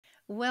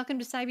Welcome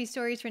to Cybe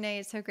Stories, Renee.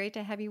 It's so great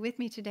to have you with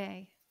me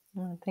today.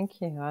 Oh,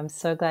 thank you. I'm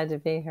so glad to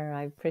be here.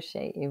 I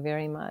appreciate you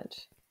very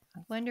much.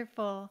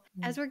 Wonderful.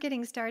 As we're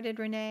getting started,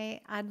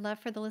 Renee, I'd love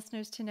for the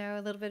listeners to know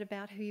a little bit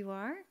about who you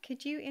are.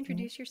 Could you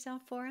introduce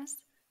yourself for us?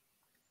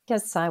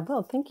 Yes, I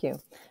will. Thank you.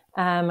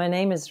 My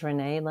name is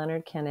Renee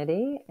Leonard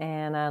Kennedy,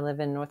 and I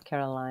live in North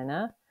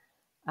Carolina.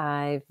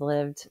 I've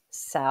lived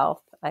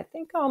south, I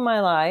think, all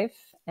my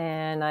life,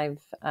 and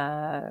I've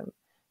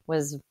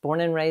was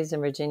born and raised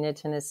in Virginia,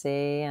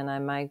 Tennessee, and I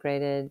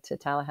migrated to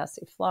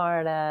Tallahassee,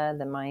 Florida,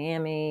 then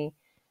Miami,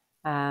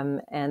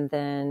 and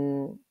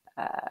then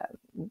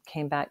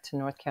came back to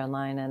North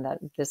Carolina. And that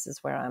this is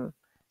where I'm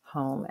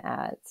home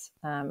at.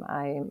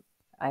 I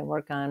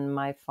work on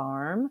my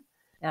farm,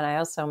 and I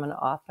also am an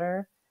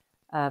author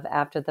of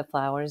After the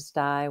Flowers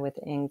Die with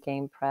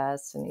In-Game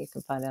Press, and you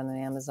can find it on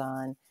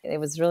Amazon. It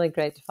was really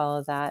great to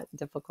follow that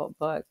difficult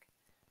book,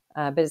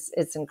 but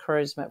it's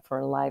encouragement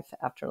for life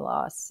after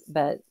loss.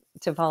 But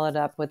to follow it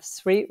up with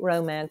sweet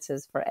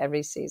romances for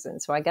every season.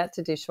 So I got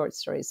to do short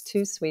stories,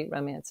 2 sweet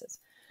romances.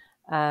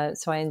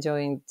 So I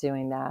enjoy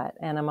doing that.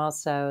 And I'm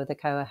also the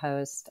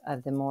co-host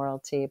of the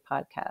Morality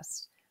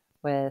podcast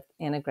with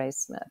Anna Grace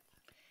Smith.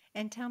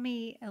 And tell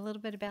me a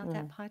little bit about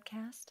that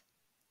podcast.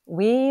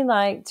 We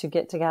like to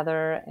get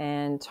together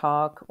and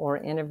talk or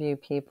interview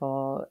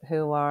people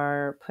who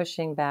are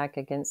pushing back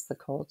against the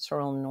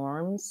cultural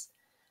norms.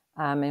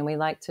 And we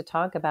like to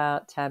talk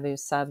about taboo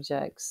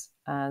subjects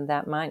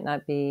that might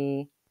not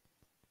be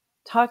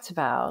talked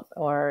about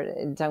or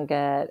don't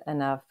get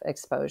enough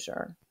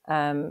exposure.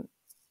 And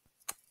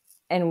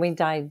we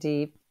dive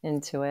deep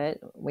into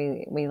it.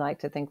 We like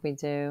to think we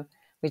do.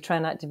 We try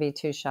not to be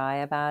too shy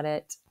about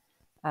it,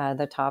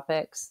 the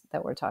topics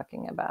that we're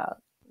talking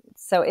about.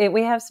 So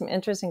we have some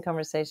interesting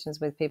conversations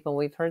with people.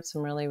 We've heard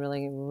some really,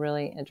 really,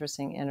 really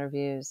interesting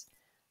interviews.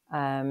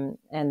 And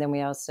then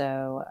we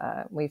also,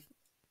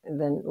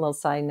 the little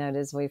side note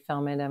is we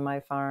film it in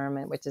my farm,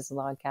 which is a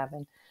log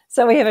cabin.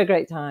 So we have a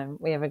great time.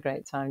 We have a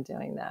great time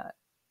doing that.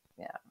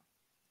 Yeah.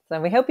 So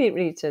we hope it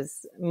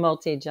reaches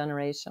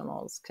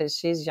multi-generationals because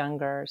she's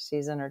younger.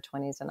 She's in her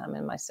 20s and I'm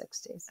in my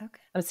 60s.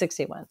 Okay. I'm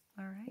 61.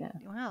 All right. Yeah.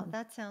 Wow,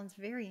 that sounds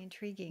very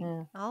intriguing.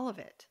 Yeah. All of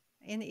it,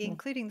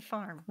 including the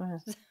farm.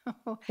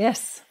 So,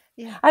 yes.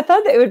 yeah. I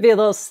thought that it would be a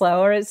little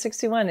slower at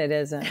 61. It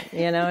isn't.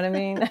 You know what I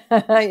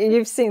mean?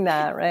 You've seen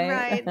that, right?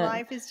 Right.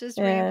 Life is just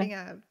ramping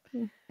up.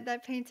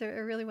 That paints a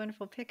really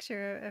wonderful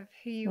picture of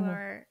who you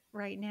are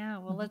right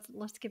now. Well,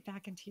 let's get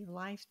back into your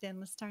life then.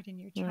 Let's start in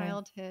your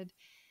childhood.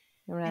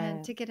 Right.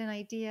 And to get an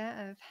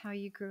idea of how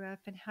you grew up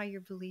and how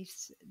your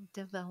beliefs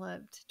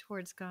developed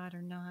towards God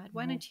or not.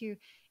 Why don't you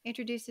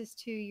introduce us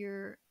to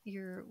your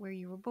where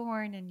you were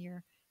born and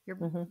your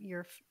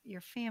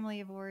family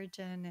of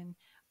origin, and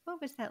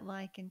what was that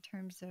like in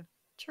terms of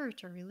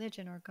church or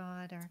religion or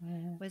God, or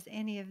was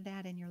any of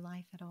that in your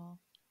life at all?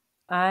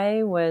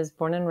 I was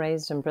born and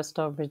raised in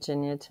Bristol,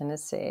 Virginia,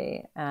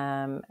 Tennessee,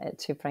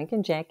 to Frank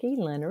and Jackie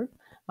Leonard.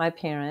 My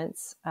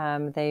parents,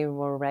 they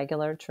were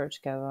regular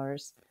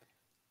churchgoers.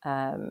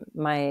 I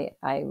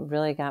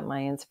really got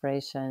my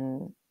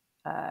inspiration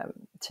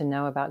to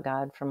know about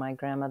God from my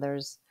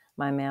grandmothers,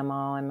 my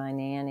mamaw, and my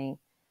nanny.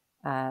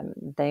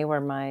 They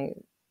were my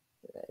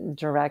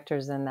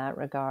directors in that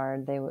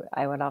regard.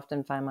 I would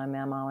often find my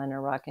mamaw in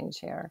her rocking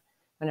chair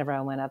whenever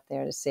I went up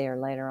there to see her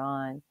later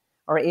on,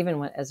 or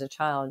even as a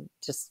child,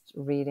 just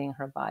reading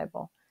her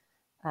Bible.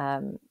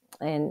 And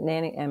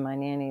my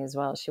nanny as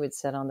well, she would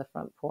sit on the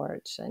front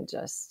porch and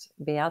just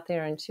be out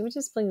there, and she would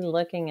just be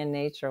looking in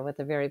nature with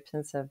a very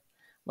pensive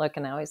look.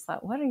 And I always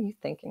thought, what are you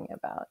thinking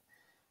about?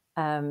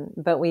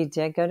 But we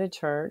did go to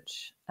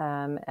church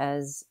from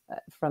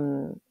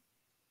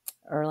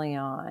early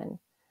on.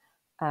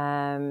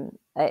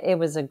 It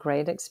was a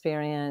great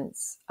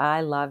experience.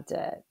 I loved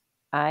it.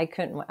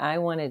 I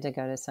wanted to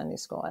go to Sunday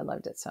school. I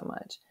loved it so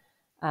much.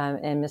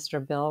 And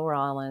Mr. Bill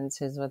Rollins,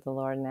 who's with the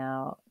Lord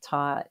now,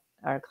 taught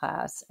our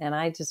class. And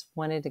I just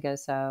wanted to go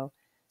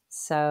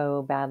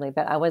so badly,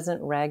 but I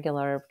wasn't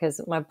regular because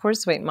my poor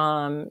sweet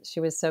mom, she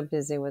was so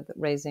busy with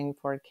raising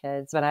 4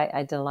 kids, but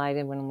I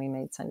delighted when we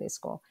made Sunday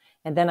school.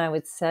 And then I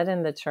would sit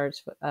in the church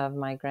of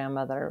my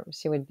grandmother.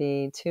 She would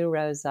be 2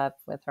 rows up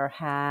with her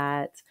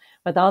hat,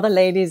 with all the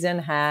ladies in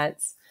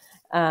hats.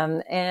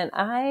 And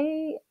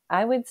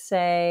I would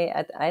say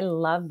I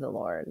love the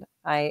Lord.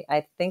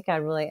 I think I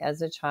really,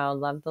 as a child,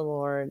 loved the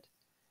Lord.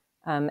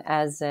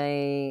 As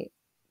a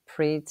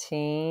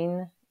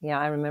preteen,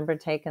 I remember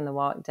taking the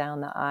walk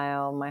down the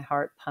aisle, my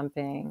heart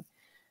pumping.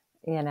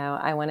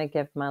 I want to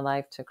give my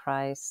life to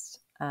Christ.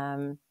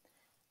 And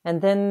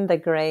then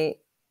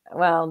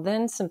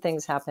then some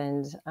things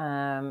happened,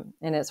 and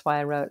it's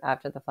why I wrote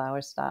After the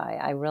Flowers Die.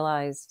 I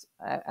realized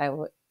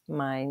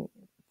my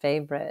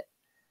favorite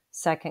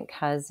second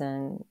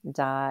cousin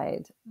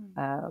died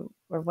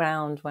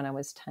around when I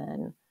was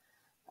 10,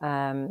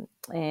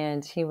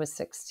 and he was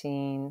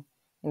 16,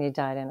 and he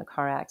died in a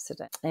car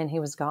accident, and he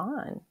was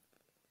gone.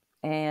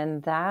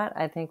 And that,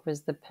 I think,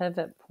 was the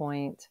pivot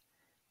point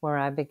where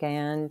I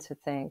began to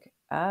think,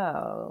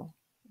 oh,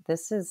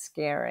 this is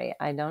scary.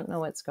 I don't know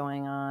what's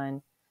going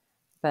on,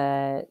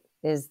 but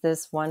is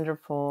this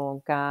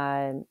wonderful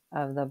God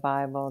of the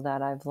Bible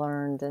that I've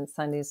learned in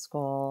Sunday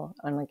school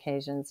on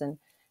occasions, and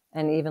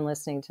even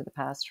listening to the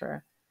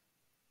pastor,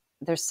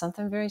 there's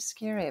something very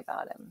scary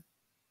about him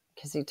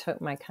because he took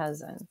my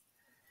cousin.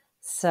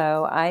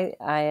 So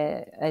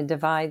a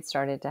divide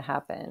started to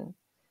happen.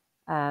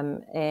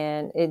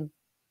 And it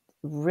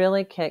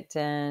really kicked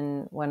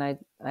in when I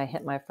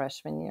hit my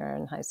freshman year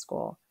in high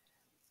school.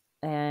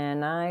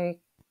 And I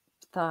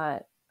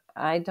thought,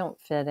 I don't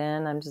fit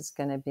in. I'm just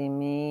going to be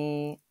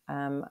me.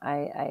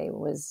 I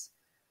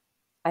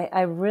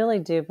really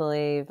do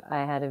believe I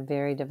had a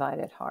very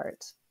divided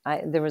heart.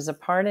 There was a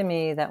part of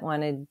me that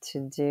wanted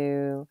to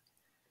do,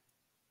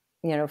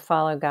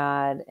 follow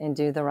God and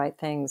do the right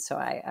things. So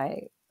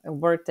I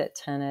worked at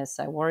tennis.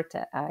 I worked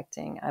at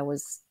acting. I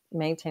was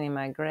maintaining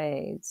my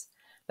grades.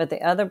 But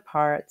the other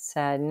part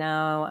said,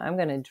 no, I'm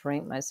going to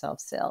drink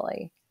myself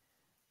silly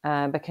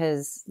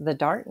because the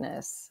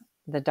darkness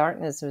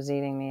was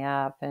eating me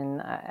up.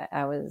 And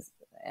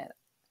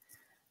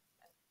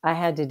I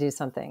had to do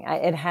something.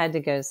 It had to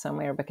go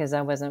somewhere because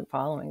I wasn't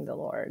following the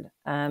Lord.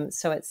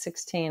 So at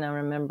 16, I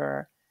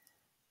remember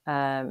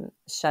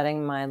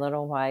shutting my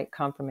little white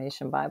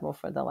confirmation Bible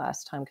for the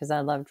last time because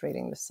I loved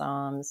reading the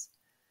Psalms.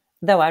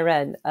 Though I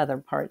read other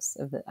parts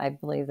of I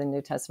believe the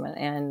New Testament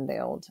and the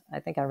Old. I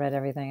think I read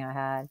everything I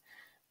had.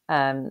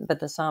 But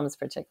the Psalms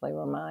particularly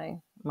were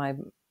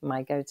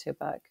my go-to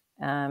book.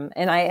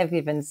 And I have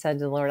even said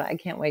to the Lord, I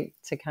can't wait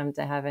to come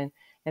to heaven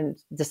and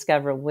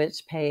discover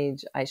which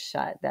page I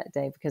shut that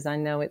day, because I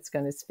know it's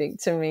going to speak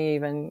to me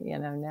even,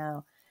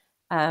 now.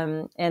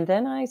 And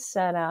then I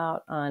set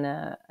out on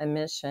a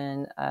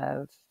mission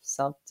of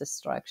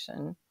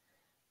self-destruction,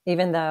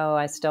 even though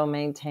I still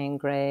maintained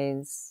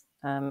grades.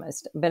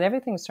 But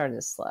everything started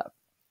to slip.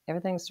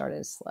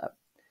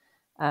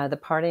 The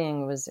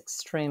partying was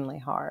extremely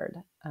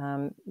hard,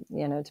 to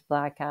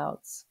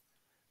blackouts.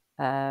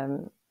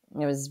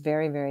 It was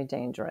very, very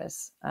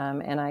dangerous.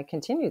 And I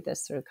continued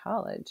this through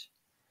college.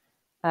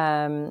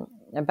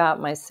 About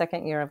my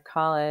second year of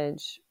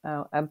college,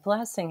 a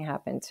blessing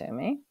happened to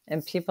me,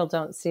 and people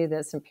don't see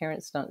this and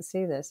parents don't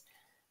see this.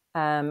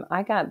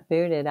 I got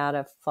booted out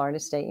of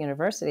Florida State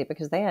University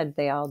because they had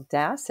the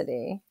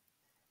audacity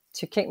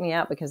to kick me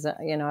out because,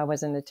 I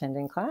wasn't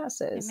attending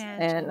classes.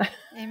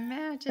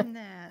 Imagine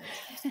that.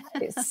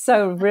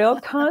 So real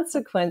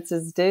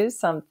consequences do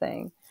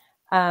something.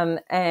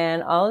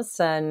 And all of a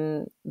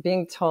sudden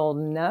being told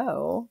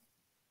no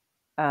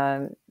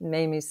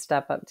made me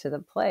step up to the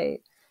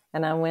plate.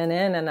 And I went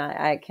in, and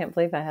I can't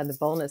believe I had the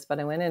boldness, but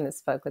I went in and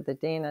spoke with the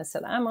dean. I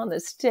said, I'm on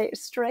the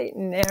straight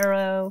and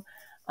narrow.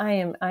 I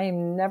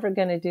am never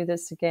going to do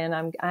this again.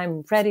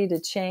 I'm ready to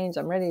change.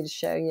 I'm ready to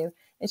show you.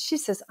 And she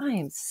says, I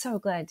am so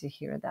glad to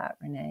hear that,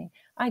 Renee.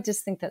 I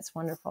just think that's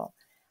wonderful.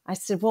 I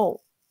said,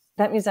 well,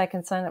 that means I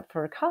can sign up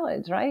for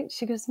college, right?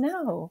 She goes,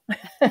 no.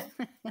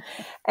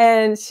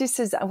 And she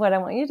says, what I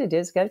want you to do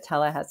is go to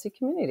Tallahassee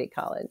Community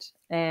College.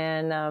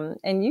 And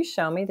you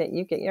show me that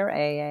you get your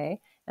AA.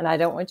 And I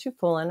don't want you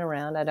fooling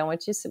around. I don't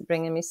want you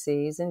bringing me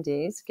C's and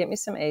D's. Get me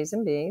some A's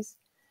and B's.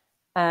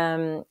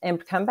 And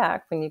come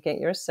back when you get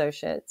your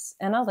associates,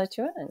 and I'll let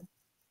you in.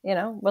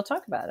 We'll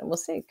talk about it. We'll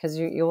see, because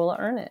you will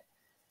earn it.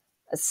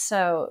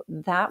 So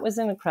that was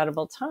an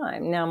incredible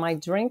time. Now, my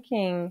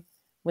drinking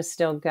was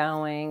still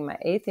going. My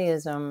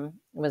atheism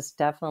was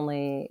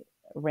definitely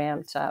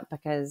ramped up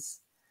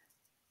because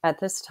at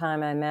this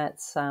time I met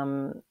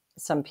some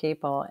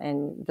people,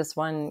 and this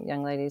one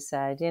young lady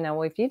said,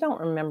 well, if you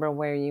don't remember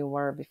where you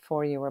were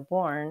before you were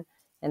born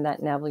in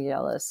that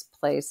nebulous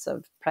place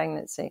of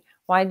pregnancy,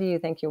 why do you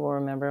think you will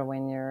remember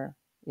when you're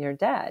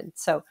dead?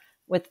 So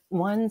with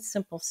one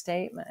simple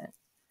statement,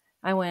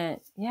 I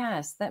went,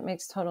 yes, that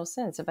makes total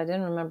sense. If I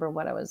didn't remember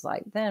what I was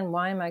like then,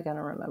 why am I going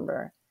to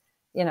remember?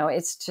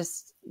 It's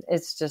just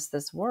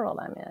this world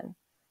I'm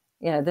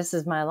in. This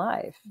is my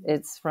life.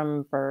 It's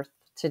from birth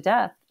to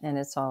death, and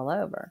it's all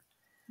over.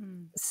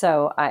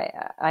 So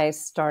I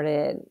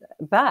started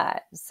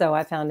back. So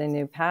I found a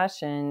new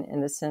passion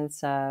in the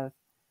sense of,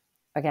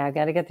 okay, I've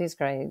got to get these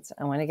grades.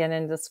 I want to get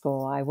into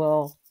school. I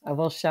will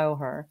show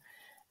her.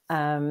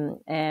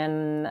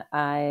 And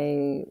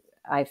I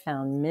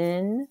found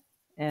men,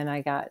 and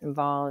I got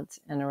involved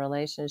in a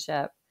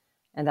relationship,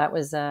 and that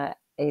was a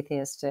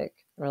atheistic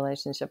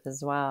relationship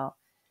as well.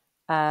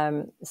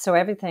 So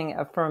everything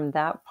from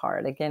that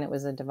part, again, it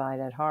was a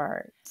divided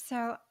heart.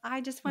 So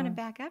I just want to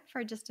back up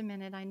for just a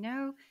minute. I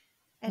know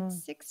at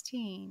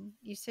 16,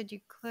 you said you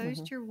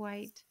closed your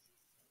white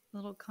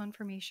little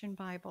confirmation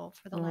Bible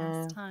for the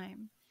last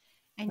time.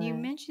 And you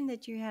mentioned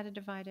that you had a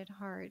divided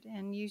heart,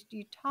 and you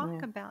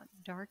talk about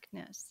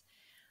darkness.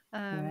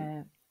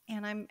 And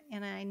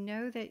I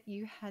know that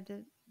you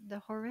had the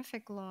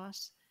horrific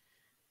loss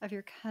of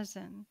your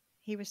cousin.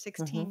 He was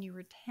 16, you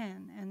were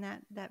 10, and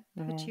that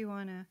put you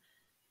on a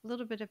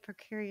little bit of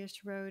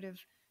precarious road of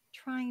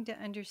trying to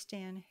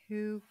understand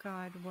who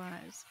God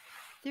was.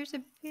 There's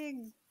a big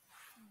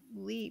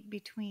leap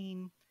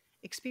between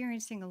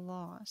experiencing a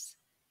loss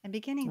and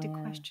beginning to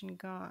Yeah. question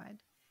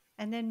God,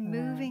 and then Right.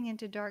 moving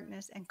into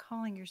darkness and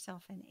calling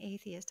yourself an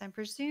atheist. I'm Yeah.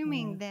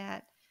 presuming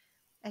that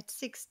at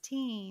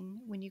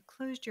 16, when you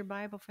closed your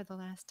Bible for the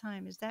last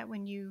time, is that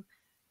when you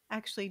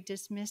actually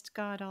dismissed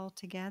God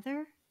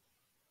altogether?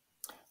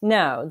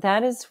 No,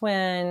 that is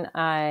when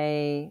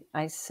I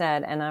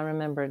said, and I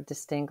remember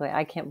distinctly,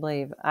 I can't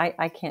believe,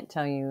 I can't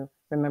tell you,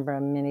 remember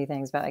many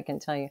things, but I can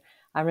tell you,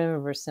 I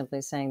remember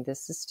simply saying,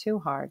 this is too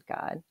hard,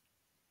 God.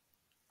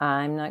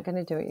 I'm not going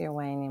to do it your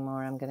way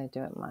anymore. I'm going to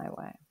do it my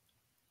way.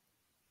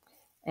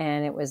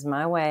 And it was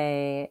my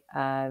way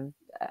of,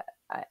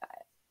 I,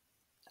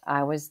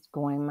 I was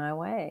going my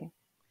way.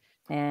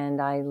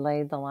 And I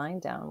laid the line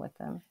down with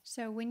them.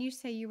 So when you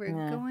say you were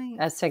Yeah.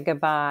 going, I said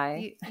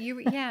goodbye.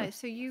 yeah,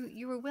 so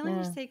you were willing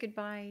to Yeah. say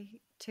goodbye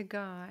to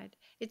God.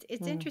 It's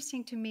Mm.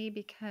 interesting to me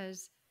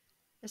because,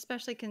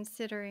 especially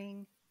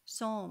considering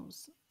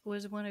Psalms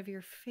was one of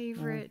your Mm.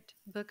 favorite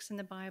books in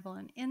the Bible,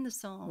 and in the Mm-hmm.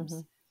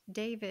 Psalms,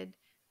 David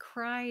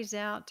cries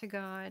out to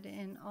God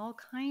in all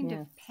kind of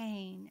Yes.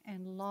 pain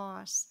and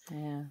loss,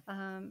 Yeah.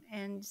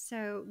 and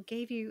so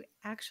gave you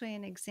actually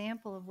an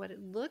example of what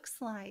it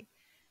looks like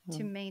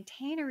to Mm.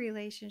 maintain a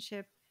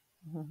relationship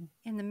Mm-hmm.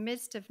 in the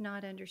midst of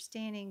not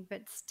understanding,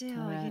 but All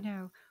still,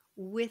 right.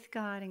 with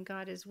God, and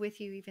God is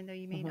with you, even though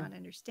you may Mm-hmm. not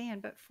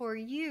understand. But for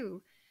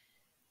you,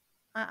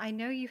 I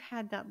know you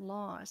had that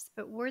loss,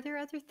 but were there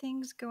other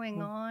things going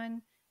Mm-hmm.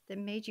 on that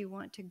made you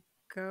want to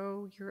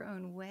go your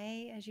own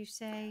way, as you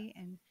say,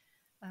 and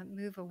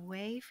move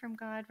away from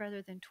God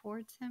rather than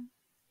towards Him?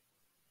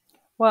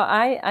 Well,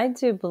 I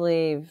do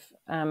believe,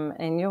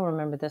 and you'll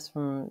remember this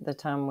from the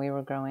time we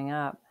were growing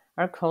up,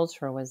 our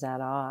culture was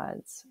at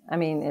odds. I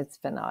mean, it's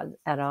been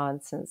at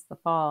odds since the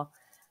fall,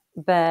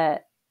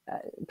 but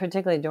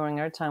particularly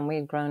during our time, we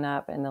had grown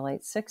up in the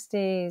late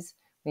 60s.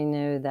 We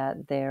knew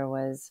that there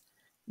was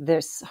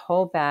this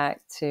whole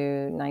back to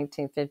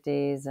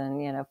 1950s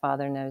and,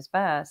 Father knows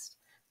best,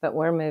 but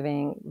we're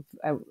moving,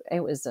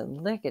 it was a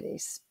lickety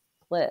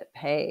split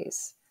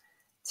pace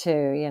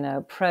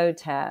to,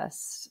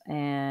 protests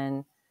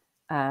and,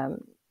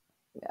 um,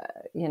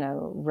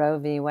 Roe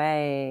v.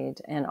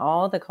 Wade, and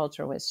all the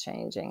culture was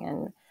changing.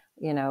 And,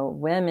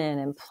 women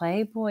and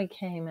Playboy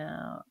came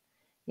out.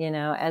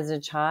 As a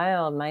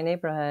child, my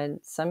neighborhood,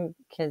 some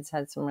kids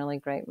had some really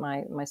great,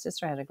 my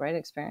sister had a great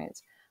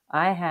experience.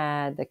 I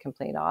had the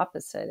complete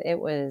opposite. It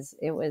was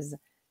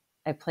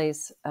a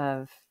place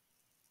of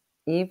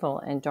evil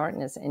and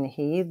darkness and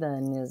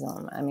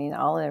heathenism. I mean,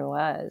 all there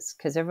was,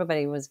 because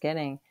everybody was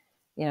getting,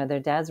 their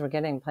dads were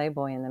getting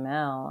Playboy in the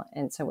mail.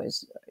 And so it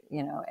was,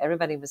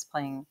 everybody was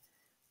playing,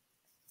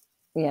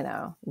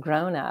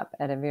 grown up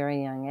at a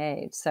very young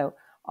age. So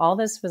all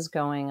this was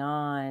going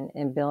on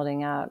and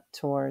building up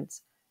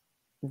towards,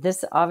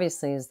 this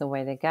obviously is the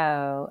way to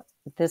go.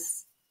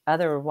 This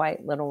other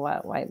white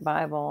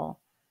Bible,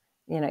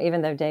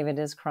 even though David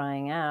is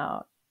crying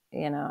out,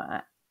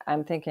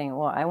 I'm thinking,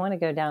 well, I want to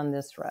go down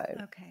this road.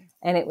 Okay.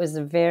 And it was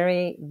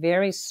very,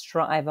 very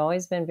strong. I've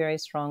always been very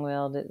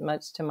strong-willed,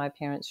 much to my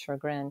parents'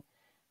 chagrin.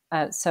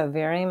 So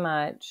very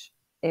much,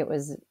 it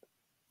was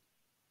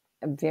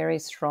a very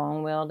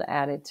strong-willed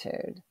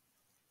attitude,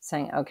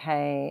 saying,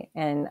 okay.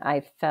 And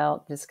I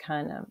felt this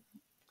kind of,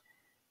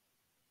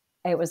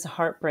 it was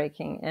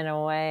heartbreaking in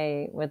a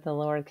way with the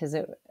Lord, because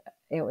it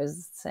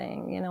was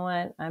saying, you know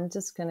what, I'm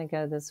just going to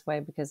go this way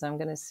because I'm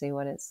going to see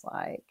what it's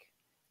like.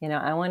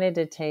 I wanted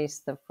to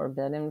taste the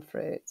forbidden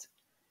fruit,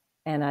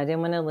 and I didn't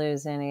want to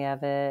lose any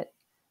of it.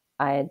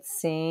 I had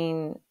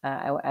seen,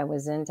 I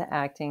was into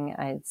acting.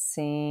 I had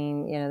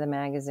seen, the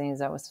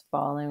magazines. I was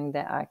following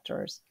the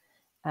actors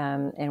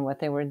and what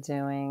they were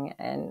doing.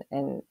 And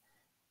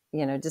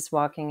just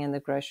walking in the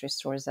grocery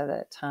stores at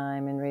that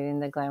time and reading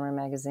the glamour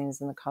magazines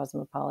and the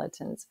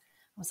cosmopolitans.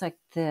 I was like,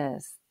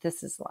 this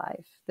is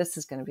life. This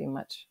is going to be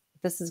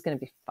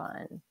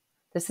fun.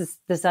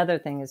 This other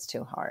thing is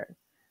too hard.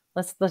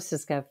 Let's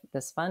just go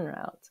this fun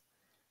route.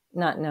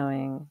 Not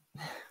knowing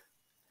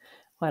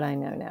what I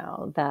know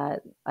now,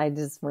 that I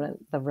just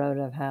went the road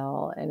of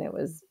hell, and it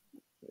was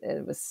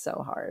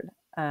so hard.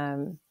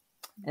 And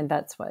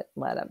that's what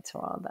led up to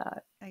all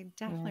that. I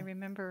definitely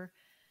remember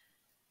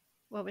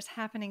what was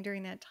happening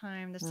during that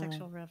time, the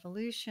sexual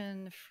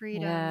revolution, the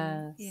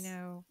freedom,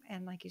 Yes.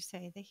 and like you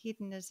say, the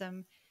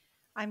hedonism.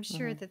 I'm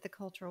sure Mm-hmm. that the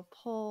cultural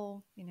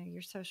pull,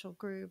 your social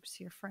groups,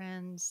 your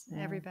friends,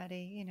 Yeah.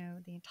 everybody,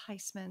 the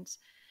enticements,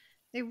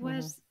 it Mm-hmm.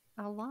 was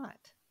a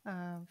lot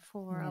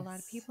for a lot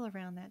of Yes. people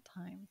around that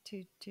time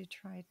to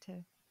try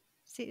to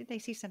see, they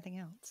see something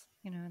else,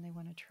 and they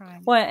want to try.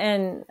 Well,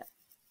 and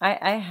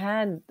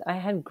I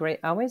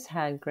always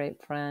had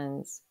great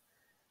friends.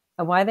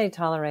 Why they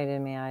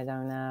tolerated me, I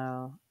don't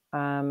know.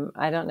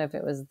 I don't know if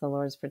it was the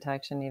Lord's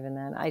protection even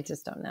then. I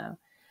just don't know.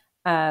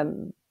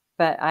 Um,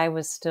 but I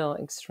was still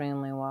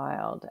extremely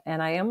wild,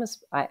 and I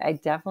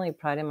definitely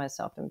prided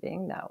myself in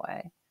being that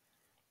way.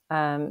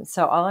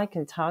 So all I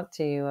can talk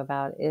to you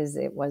about is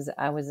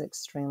I was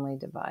extremely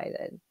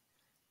divided.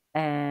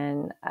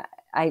 And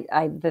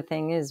the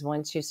thing is,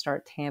 once you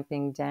start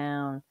tamping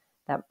down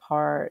that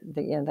part,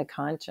 the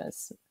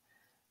conscious,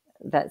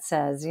 that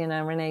says,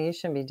 Renee, you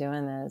shouldn't be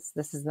doing this.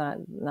 This is not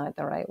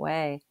the right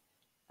way.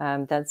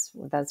 That's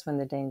when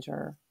the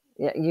danger,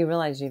 you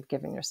realize you've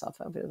given yourself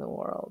over to the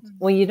world. Mm-hmm.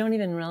 Well, you don't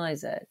even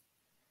realize it.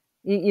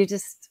 You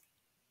just,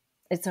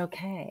 it's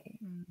okay.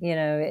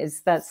 Mm-hmm.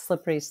 It's that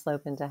slippery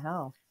slope into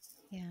hell.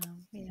 Yeah.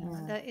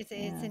 It's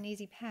Yeah. an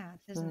easy path,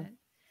 isn't it?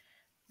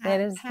 It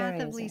is Path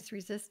very of easy. least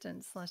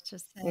resistance, let's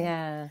just say.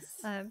 Yes.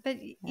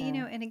 But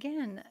Yeah. and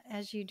again,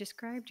 as you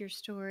described your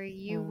story,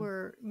 you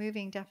were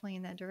moving definitely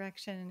in that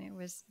direction, and it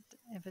was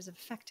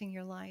affecting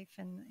your life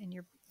and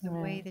the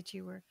way that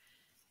you were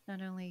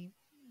not only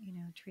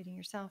treating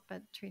yourself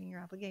but treating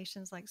your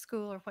obligations like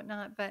school or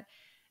whatnot. But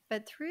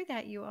through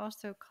that, you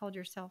also called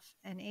yourself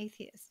an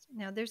atheist.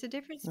 Now, there's a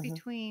difference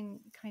between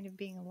kind of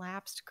being a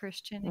lapsed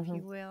Christian, if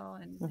you will,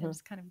 and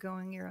just kind of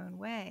going your own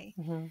way,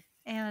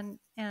 and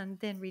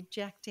then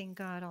rejecting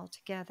God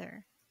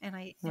altogether, and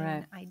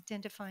Right.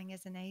 identifying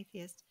as an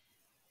atheist.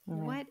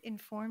 Right. What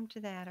informed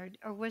that,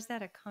 or was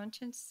that a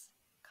conscious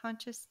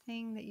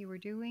thing that you were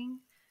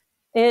doing?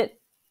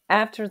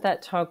 After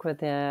that talk with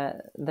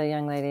the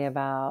young lady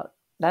about,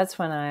 that's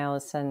when all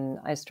of a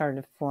sudden I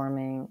started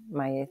forming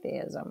my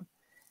atheism.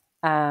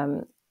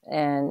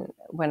 And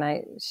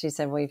when she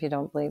said, well, if you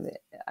don't believe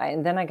it,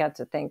 and then I got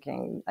to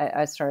thinking,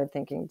 I started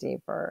thinking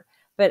deeper,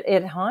 but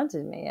it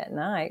haunted me at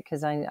night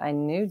because I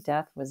knew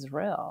death was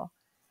real.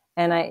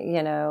 And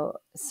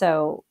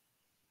so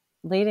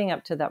leading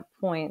up to that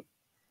point,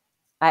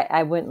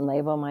 I wouldn't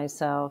label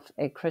myself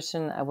a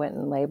Christian. I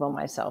wouldn't label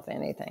myself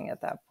anything at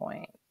that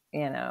point,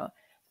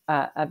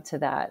 up to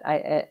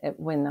that,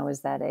 when I was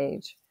that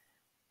age.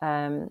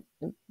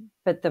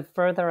 But the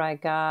further I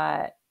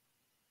got,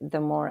 the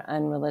more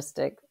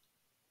unrealistic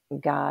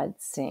God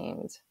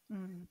seemed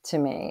to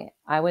me.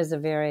 I was a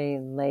very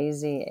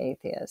lazy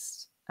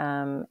atheist.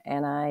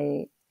 And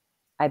I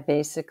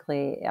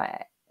basically,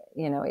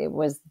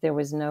 there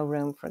was no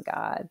room for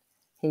God.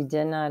 He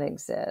did not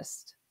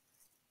exist.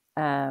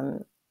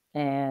 And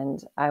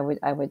I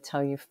would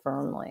tell you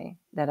firmly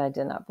that I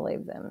did not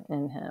believe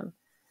in him,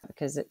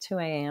 because at 2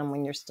 a.m.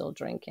 when you're still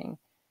drinking,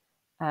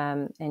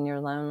 and you're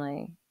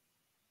lonely,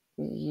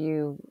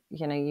 you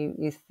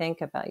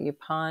think about, you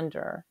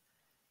ponder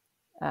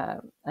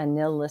a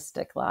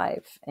nihilistic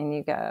life, and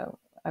you go,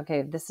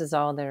 okay, this is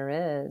all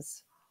there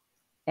is,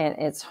 and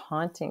it's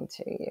haunting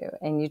to you,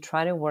 and you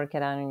try to work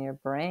it out in your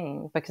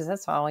brain because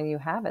that's all you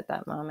have at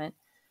that moment,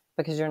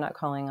 because you're not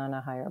calling on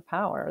a higher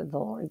power, the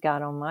Lord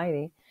God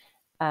Almighty.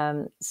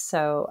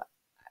 So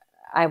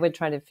I would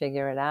try to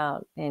figure it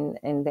out, and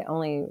the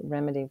only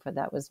remedy for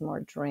that was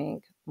more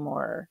drink,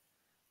 more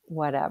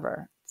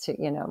whatever,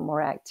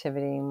 more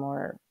activity,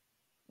 more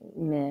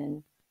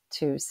men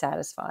to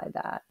satisfy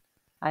that.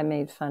 I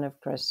made fun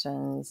of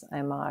Christians.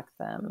 I mocked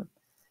them.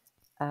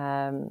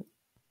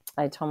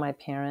 I told my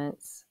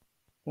parents,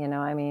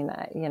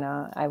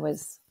 I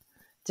was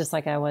just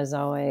like I was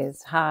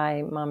always,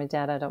 hi, Mom and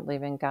Dad, I don't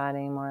believe in God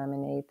anymore. I'm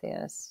an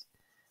atheist.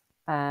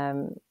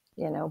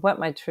 What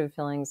my true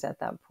feelings at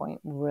that point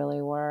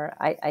really were,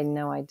 I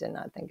know I did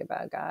not think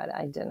about God.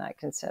 I did not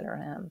consider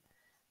him.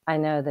 I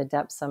know the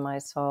depths of my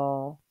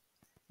soul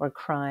were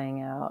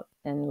crying out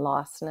in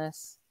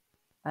lostness.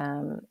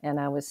 And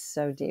I was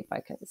so deep I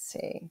couldn't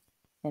see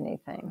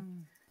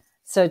anything.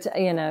 So,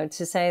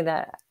 to say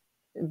that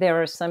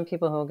there are some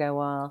people who will go,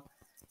 well,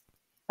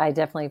 I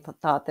definitely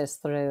thought this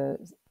through,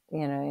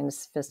 in a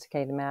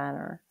sophisticated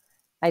manner.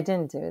 I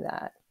didn't do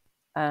that.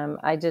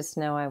 I just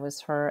know I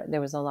was hurt.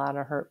 There was a lot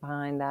of hurt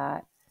behind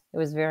that. It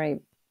was very,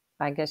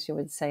 I guess you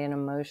would say, an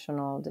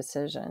emotional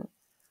decision.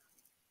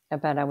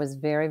 But I was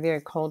very,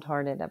 very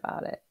cold-hearted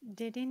about it.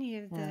 Did any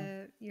of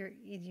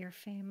your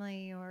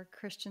family or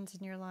Christians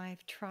in your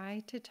life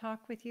try to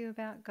talk with you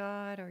about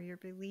God or your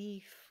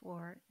belief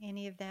or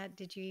any of that?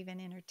 Did you even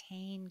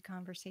entertain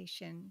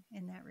conversation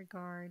in that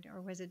regard,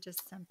 or was it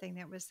just something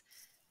that was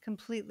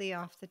completely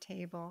off the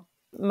table?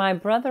 My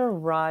brother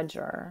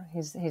Roger,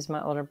 he's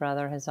my older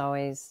brother, has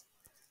always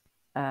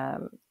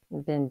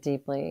been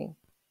deeply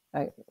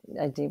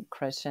a deep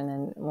Christian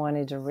and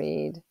wanted to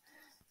read,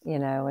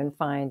 and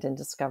find and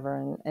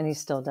discover, and he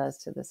still does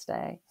to this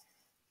day.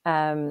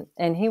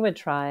 And he would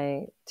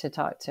try to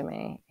talk to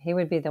me. He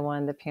would be the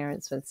one the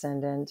parents would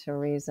send in to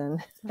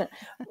reason,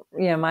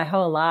 my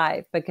whole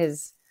life,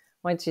 because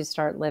once you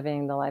start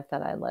living the life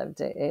that I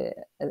lived, it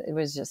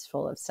was just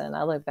full of sin.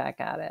 I look back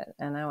at it,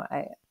 and I'm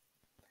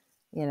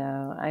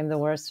the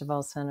worst of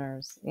all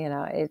sinners.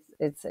 It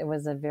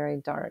was a very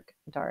dark,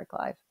 dark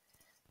life.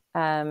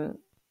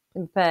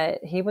 But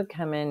he would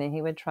come in and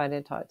he would try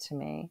to talk to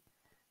me.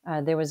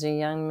 There was a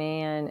young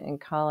man in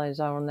college.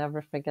 I will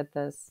never forget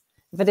this,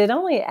 but it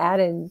only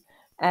added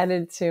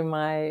to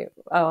my,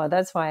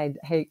 that's why I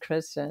hate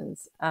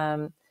Christians.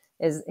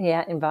 Is he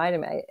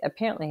invited me,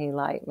 apparently he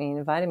liked me and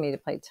invited me to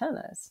play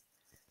tennis.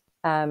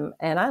 And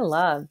I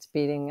loved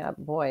beating up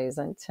boys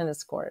on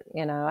tennis court.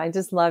 I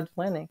just loved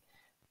winning.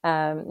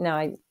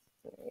 It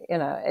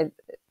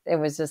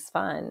was just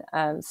fun.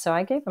 So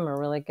I gave him a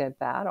really good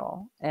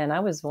battle and I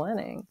was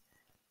winning,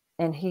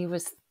 and he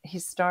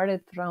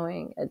started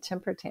throwing a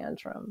temper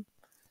tantrum.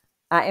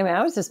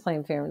 I was just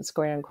playing fair and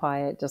square and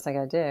quiet, just like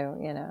I do,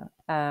 you know.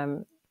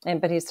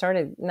 But he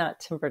started, not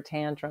temper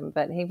tantrum,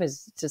 but he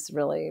was just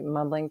really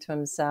mumbling to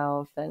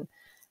himself, and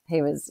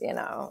he was, you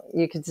know,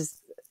 you could just,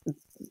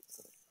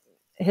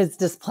 his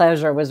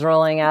displeasure was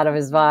rolling out of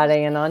his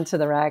body and onto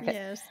the racket.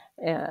 Yes.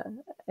 Yeah,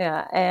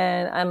 yeah.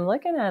 And I'm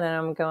looking at it, and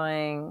I'm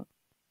going,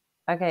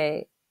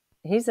 okay,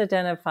 he's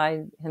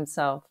identified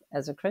himself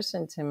as a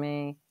Christian to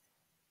me,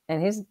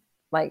 and he's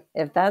like,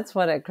 if that's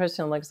what a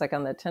Christian looks like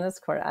on the tennis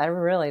court, I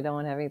really don't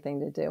want to have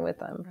anything to do with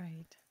him.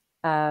 Right.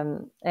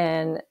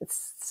 And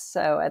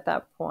so at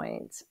that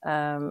point,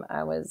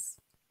 I was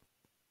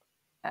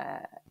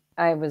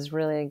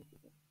really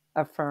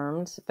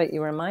affirmed. But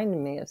you reminded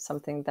me of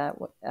something that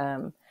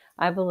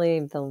I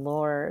believe the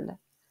Lord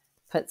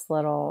puts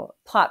little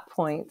plot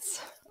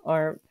points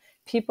or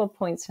people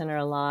points in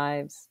our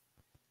lives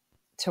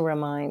to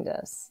remind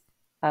us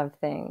of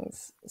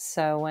things.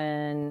 So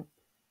when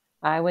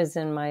I was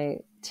in my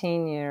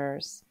teen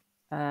years,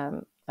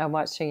 I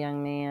watched a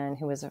young man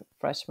who was a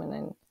freshman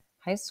in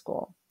high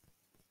school,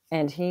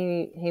 and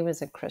he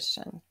was a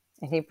Christian,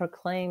 and he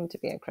proclaimed to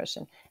be a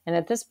Christian. And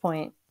at this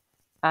point,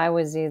 I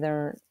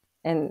wasn't.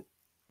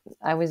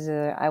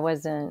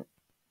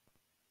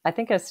 I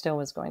think I still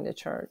was going to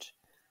church,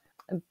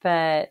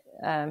 but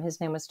his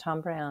name was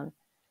Tom Brown,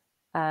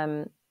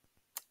 and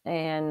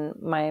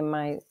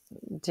my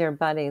dear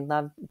buddy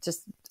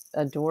just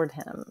adored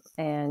him,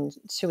 and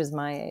she was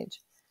my age,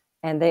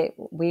 and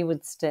we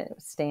would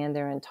stand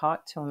there and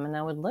talk to him, and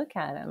I would look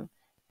at him,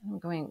 and I'm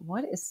going,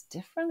 what is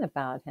different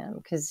about him?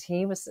 Because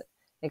he was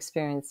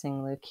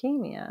experiencing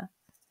leukemia,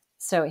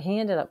 so he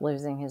ended up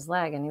losing his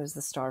leg, and he was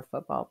the star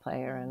football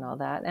player and all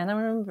that. And I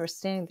remember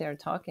standing there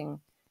talking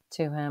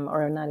to him,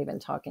 or not even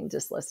talking,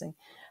 just listening,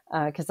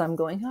 because I'm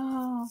going,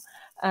 oh,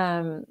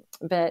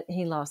 but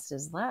he lost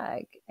his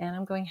leg, and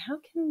I'm going, how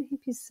can he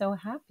be so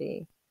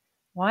happy?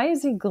 Why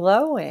is he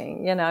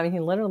glowing? You know, I mean,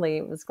 he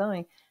literally was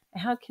glowing.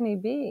 How can he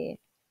be?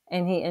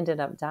 And he ended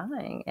up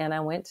dying. And I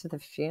went to the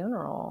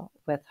funeral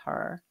with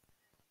her.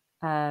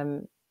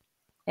 And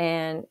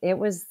it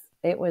was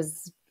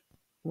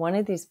one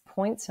of these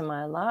points in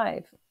my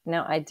life.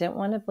 Now, I didn't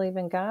want to believe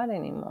in God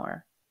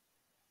anymore,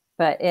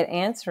 but it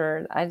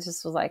answered. I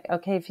just was like,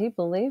 okay, if he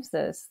believes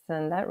this,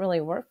 then that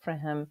really worked for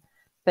him.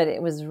 But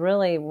it was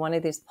really one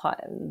of these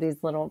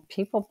little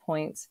people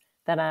points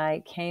that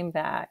I came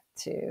back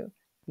to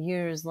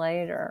years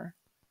later,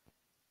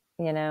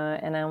 you know,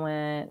 and I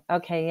went,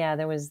 okay, yeah,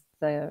 there was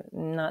the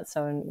not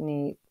so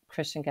neat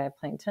Christian guy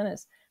playing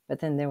tennis, but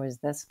then there was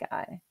this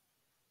guy,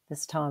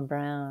 this Tom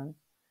Brown.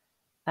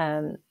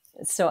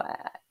 So,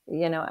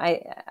 you know,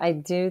 I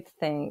do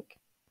think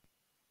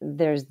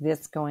there's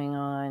this going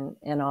on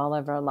in all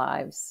of our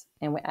lives.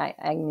 And I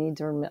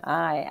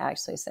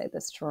actually say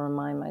this to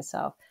remind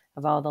myself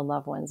of all the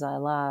loved ones I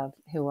love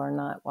who are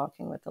not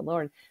walking with the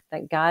Lord,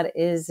 that God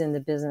is in the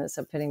business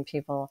of putting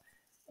people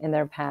in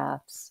their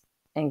paths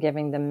and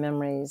giving them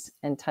memories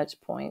and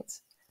touch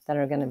points that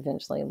are going to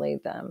eventually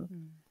lead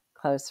them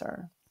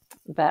closer.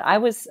 But I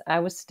was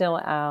still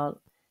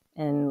out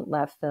in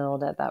left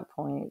field at that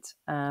point.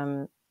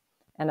 And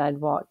I'd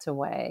walked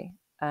away.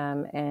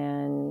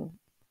 And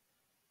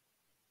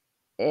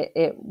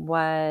it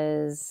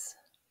was,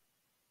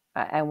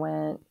 I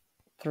went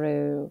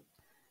through,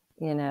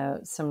 you know,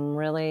 some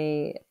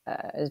really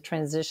a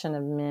transition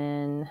of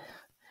men.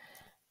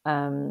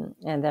 And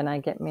then I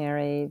get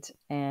married,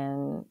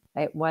 and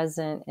it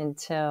wasn't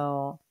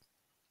until,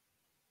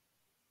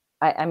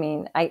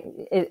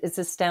 it's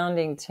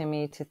astounding to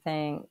me to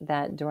think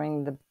that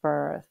during the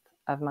birth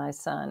of my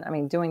son,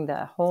 during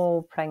the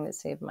whole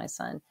pregnancy of my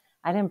son,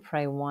 I didn't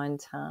pray one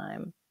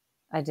time.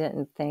 I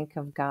didn't think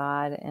of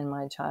God in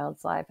my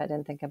child's life. I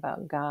didn't think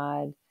about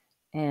God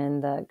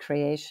and the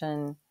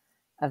creation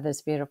of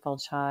this beautiful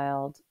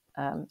child.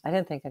 I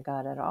didn't think of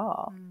God at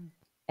all.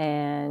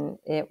 And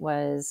it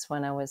was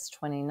when I was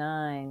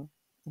 29,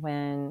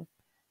 when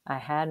I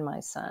had my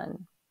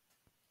son,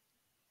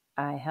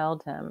 I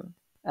held him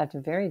after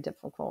a very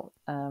difficult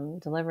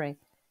delivery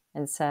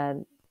and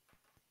said,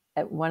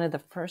 one of the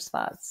first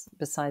thoughts,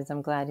 besides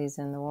I'm glad he's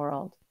in the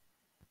world,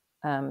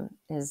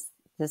 is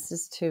this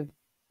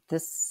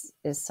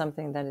is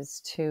something that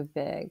is too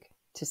big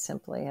to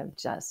simply have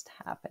just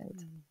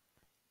happened.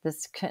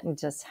 This couldn't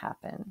just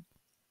happen.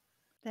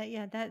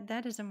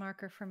 That is a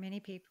marker for many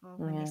people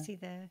when they see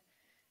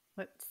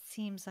what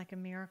seems like a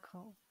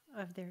miracle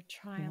of their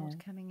child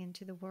coming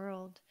into the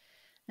world.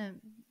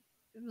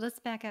 Let's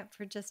back up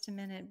for just a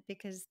minute,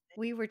 because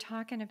you were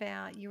talking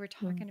about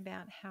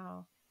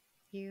how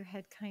you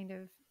had kind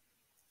of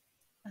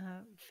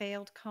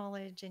failed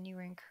college, and you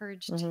were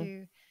encouraged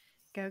to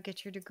go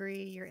get your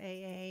degree, your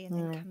AA, and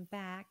then come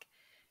back.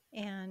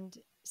 And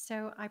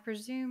so I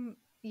presume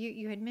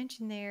you had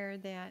mentioned there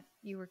that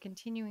you were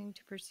continuing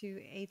to pursue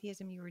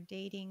atheism. You were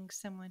dating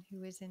someone who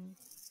was an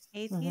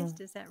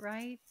atheist. Is that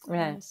right? Right.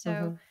 And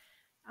so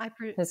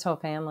his whole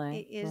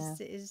family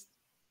is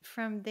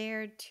from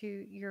there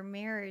to your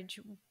marriage.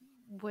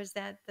 Was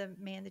that the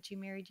man that you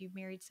married? You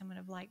married someone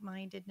of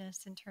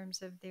like-mindedness in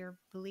terms of their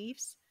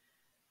beliefs?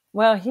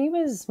 Well, he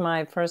was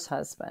my first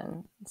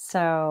husband.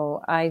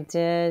 So I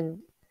did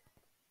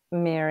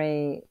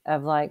marry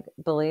of like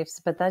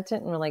beliefs, but that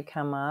didn't really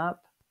come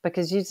up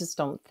because you just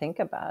don't think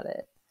about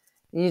it.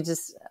 You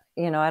just,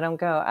 I don't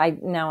go.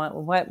 Now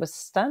what was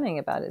stunning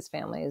about his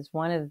family is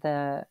one of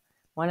the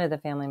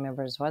family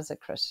members was a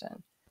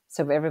Christian.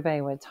 So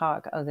everybody would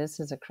talk, oh, this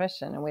is a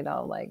Christian. And we'd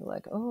all like,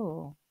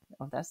 oh,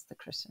 that's the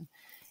Christian,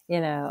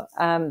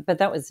 but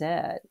that was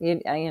it.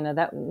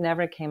 That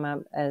never came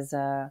up as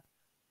a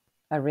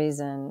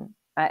reason.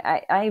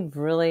 I've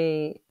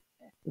really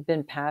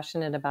been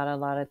passionate about a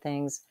lot of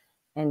things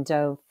and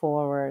dove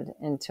forward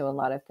into a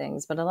lot of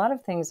things. But a lot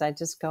of things I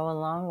just go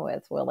along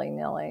with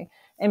willy-nilly.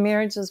 And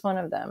marriage is one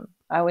of them.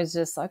 I was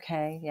just,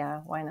 okay,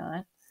 yeah, why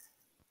not?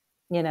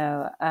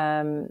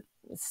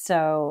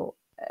 So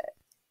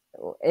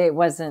it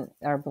wasn't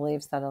our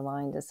beliefs that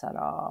aligned us at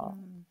all.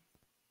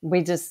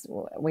 We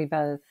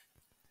both,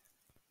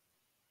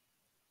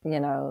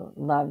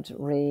 loved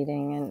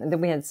reading,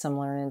 and we had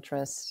similar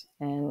interests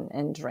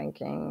in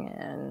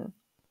drinking,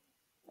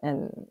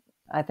 and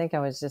I think I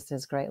was just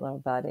his great little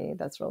buddy.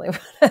 That's really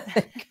what I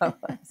think I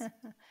was.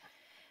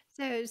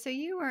 So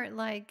you weren't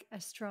like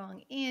a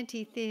strong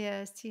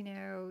anti-theist,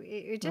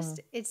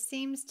 it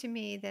seems to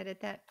me that at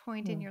that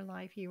point in your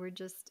life,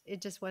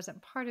 it just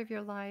wasn't part of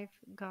your life.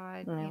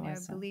 God,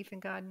 belief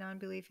in God,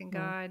 non-belief in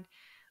God,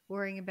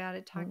 worrying about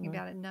it, talking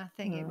about it,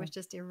 nothing. It was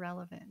just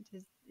irrelevant.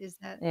 Is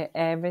that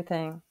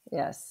everything?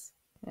 Yes.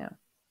 Yeah.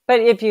 But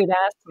if you'd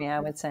asked me, I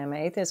would say I'm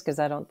an atheist because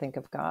I don't think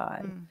of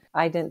God.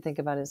 I didn't think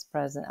about his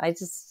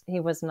presence. He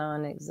was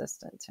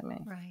non-existent to me.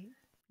 Right.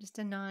 Just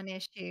a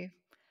non-issue.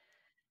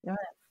 Right.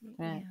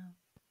 Right. Yeah.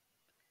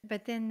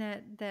 But then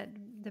that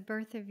the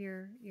birth of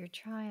your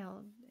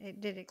child,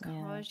 did it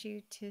cause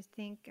you to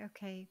think,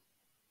 okay,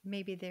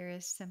 maybe there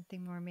is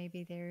something more,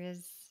 maybe there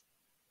is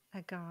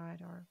a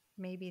God, or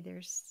maybe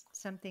there's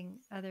something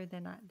other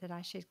than that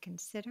I should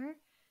consider?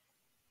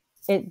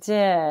 It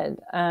did.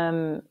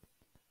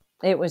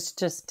 It was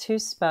just too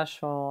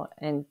special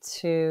and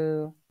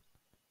too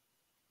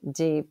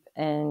deep,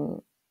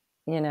 and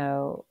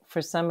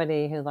for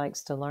somebody who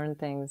likes to learn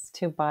things,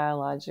 too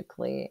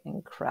biologically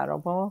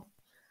incredible.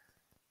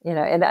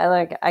 And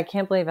I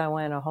can't believe I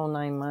went a whole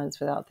 9 months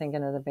without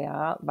thinking of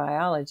the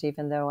biology,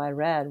 even though I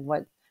read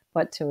what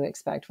to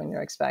expect when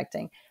you're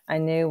expecting. I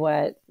knew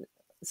what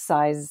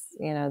size,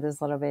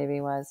 this little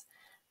baby was.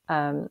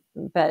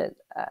 But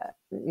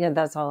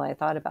that's all I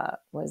thought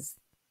about was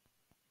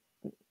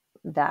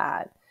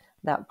that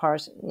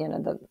part,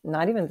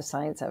 not even the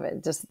science of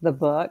it, just the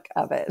book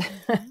of it.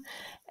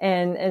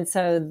 And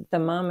so the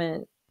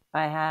moment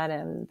I had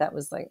him, that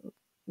was like,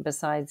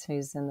 besides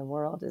who's in the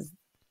world, is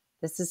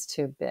this is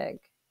too big.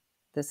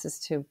 This is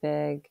too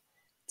big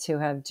to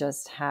have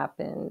just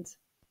happened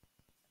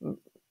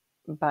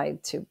by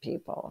two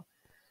people,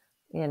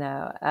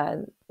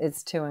 and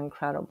it's too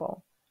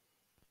incredible.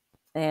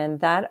 And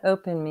that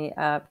opened me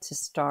up to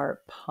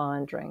start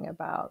pondering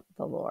about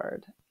the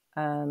Lord.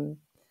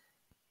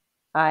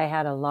 I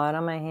had a lot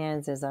on my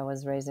hands as I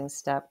was raising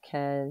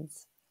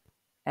stepkids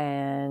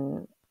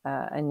and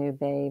a new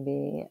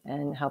baby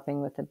and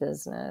helping with the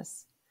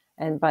business.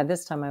 And by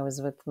this time I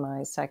was with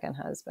my second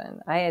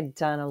husband. I had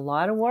done a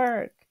lot of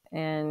work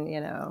and,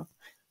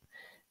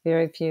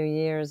 very few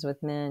years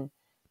with men.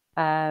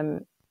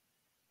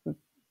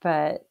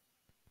 But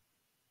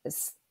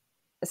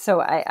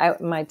so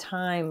my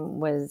time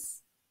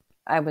was,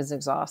 I was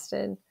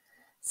exhausted.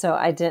 So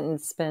I didn't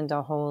spend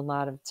a whole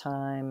lot of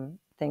time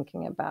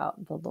thinking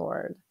about the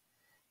Lord.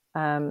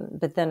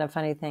 But then a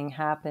funny thing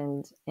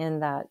happened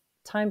in that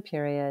time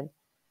period.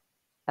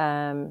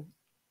 My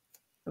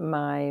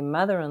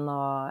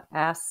mother-in-law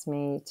asked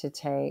me to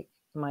take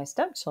my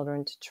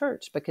stepchildren to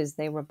church because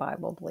they were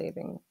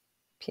Bible-believing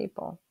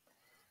people.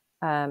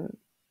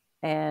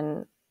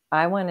 And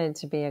I wanted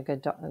to be a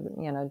good,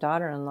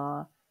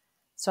 daughter-in-law.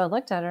 So I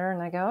looked at her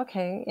and I go,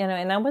 okay,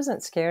 and I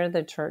wasn't scared of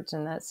the church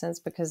in that sense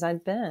because I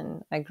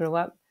grew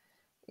up,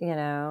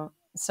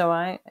 so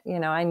I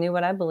knew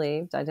what I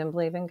believed. I didn't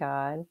believe in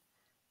God.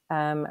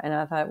 And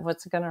I thought,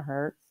 what's it going to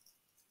hurt?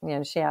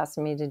 She asked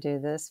me to do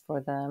this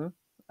for them.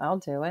 I'll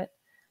do it.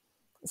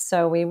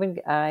 So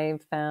I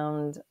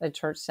found a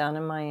church down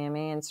in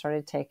Miami and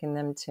started taking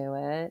them to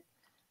it.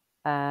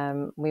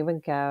 We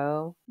would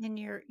go. And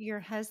your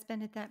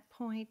husband at that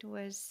point,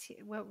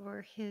 what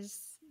were his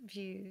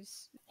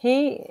views?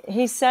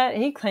 He said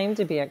he claimed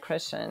to be a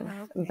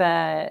Christian,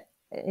 but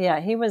yeah,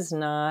 he was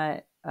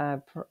not.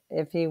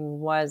 If he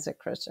was a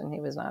Christian,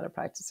 he was not a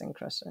practicing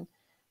Christian.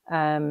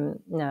 No,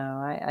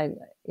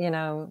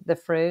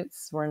 the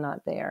fruits were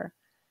not there.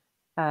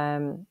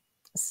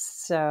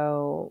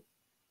 So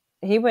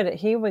he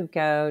would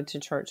go to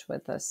church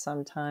with us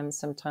sometimes.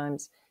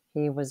 Sometimes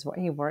he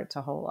worked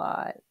a whole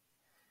lot.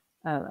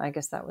 I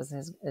guess that was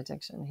his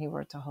addiction. He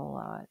worked a whole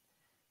lot,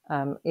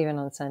 even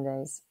on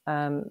Sundays.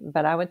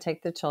 But I would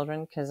take the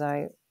children because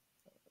I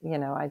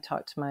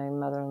talked to my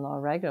mother-in-law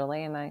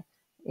regularly, and I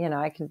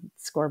could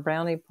score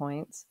brownie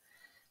points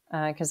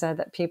because I had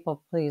that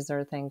people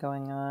pleaser thing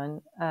going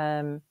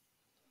on.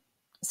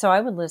 so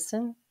I would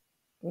listen,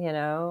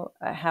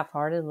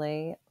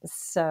 half-heartedly.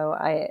 So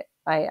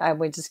I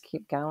would just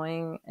keep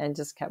going and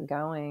just kept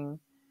going.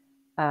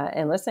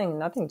 And listening,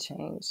 nothing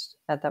changed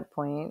at that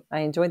point. I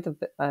enjoyed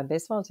the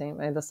baseball team,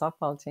 the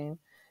softball team.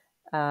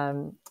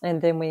 And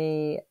then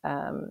we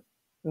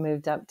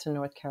moved up to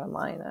North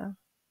Carolina.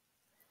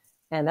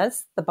 And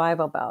that's the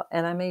Bible Belt.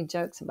 And I made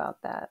jokes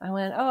about that. I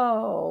went,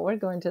 oh, we're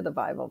going to the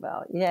Bible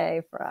Belt.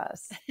 Yay for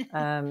us.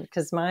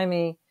 Because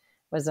Miami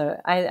was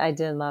I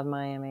did love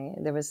Miami.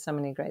 There was so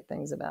many great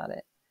things about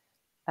it.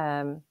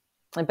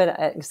 But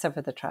except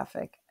for the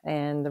traffic.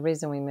 And the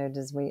reason we moved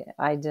is we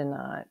did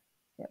not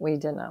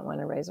want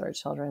to raise our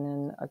children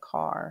in a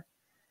car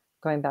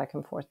going back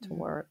and forth to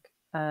work.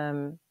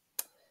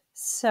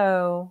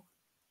 So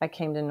I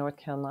came to North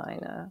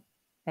Carolina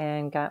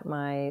and got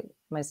my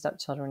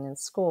stepchildren in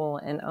school.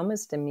 And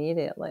almost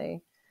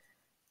immediately,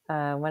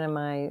 one of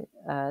my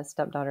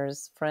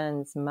stepdaughter's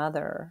friend's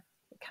mother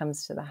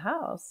comes to the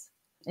house.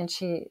 And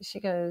she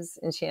goes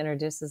and she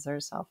introduces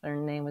herself. And her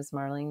name was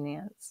Marlene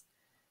Nance.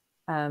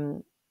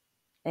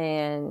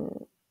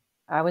 And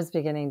I was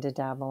beginning to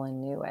dabble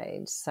in New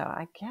Age. So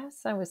I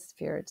guess I was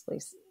spiritually,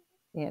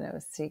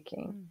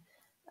 seeking.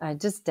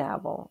 Just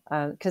dabble.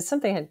 Because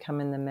something had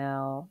come in the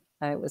mail.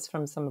 It was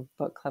from some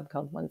book club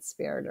called One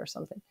Spirit or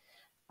something.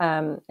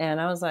 And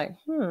I was like,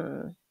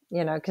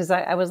 because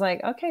I was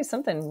like, okay,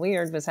 something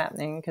weird was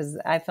happening, because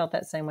I felt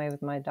that same way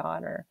with my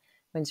daughter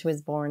when she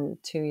was born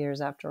 2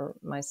 years after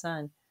my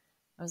son.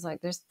 I was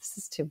like, this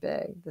is too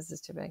big. This is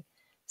too big.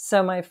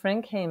 So my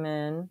friend came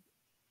in,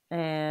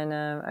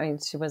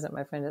 and she wasn't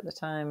my friend at the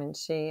time, and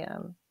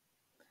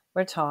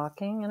we're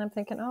talking, and I'm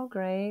thinking, oh,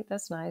 great,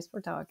 that's nice,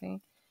 we're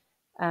talking.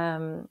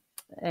 And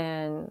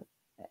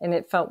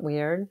it felt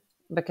weird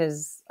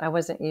because I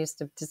wasn't used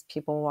to just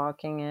people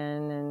walking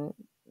in and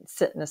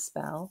sitting a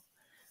spell,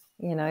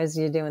 as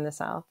you do in the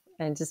South,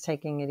 and just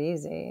taking it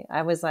easy.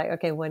 I was like,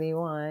 okay, what do you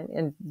want?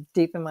 And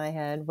deep in my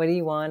head, what do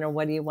you want, or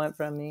what do you want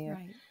from me?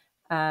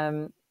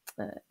 Right.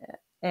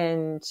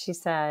 And she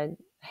said,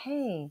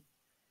 hey,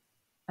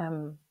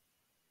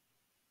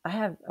 I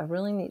have a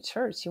really neat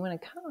church. You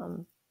want to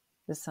come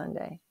this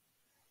Sunday?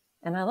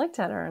 And I looked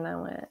at her and I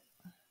went,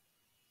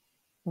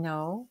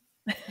 no,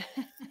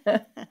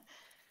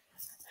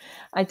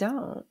 I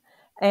don't.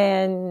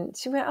 And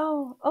she went,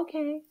 oh,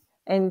 okay.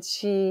 And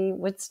she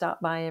would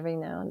stop by every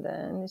now and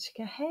then. And she'd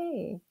go,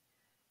 hey,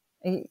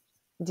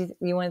 do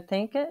you want to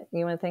think it?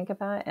 You want to think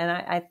about it? And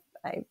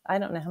I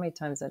don't know how many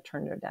times I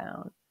turned her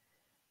down.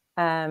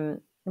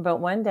 But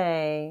one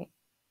day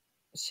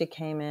she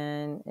came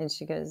in and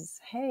she goes,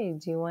 hey,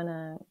 do you want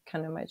to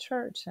come to my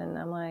church? And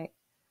I'm like,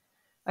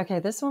 okay,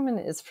 this woman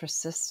is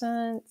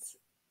persistent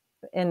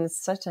in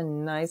such a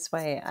nice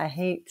way. I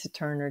hate to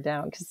turn her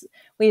down, because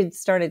we had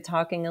started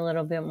talking a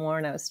little bit more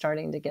and I was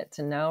starting to get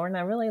to know her, and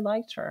I really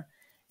liked her.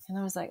 And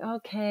I was like,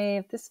 okay,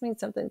 if this means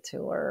something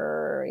to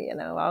her,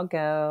 I'll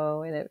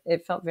go. And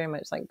it felt very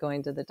much like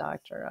going to the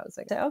doctor. I was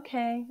like,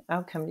 okay,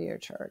 I'll come to your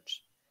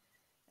church.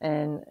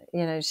 And,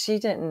 she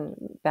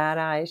didn't bat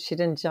eye. She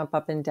didn't jump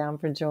up and down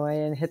for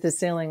joy and hit the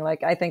ceiling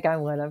like I think I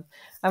would have.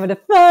 I would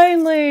have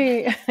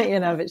finally,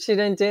 but she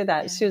didn't do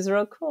that. Yeah. She was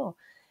real cool.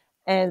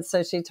 And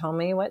so she told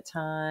me what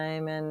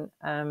time. And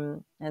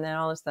then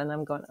all of a sudden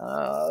I'm going,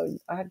 oh,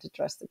 I have to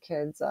dress the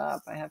kids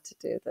up. I have to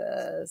do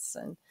this.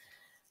 And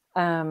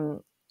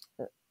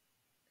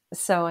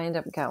so I end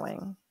up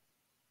going.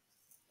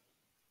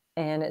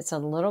 And it's a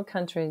little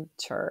country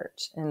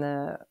church in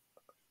the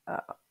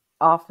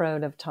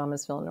off-road of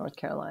Thomasville, North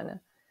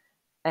Carolina.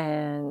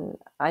 And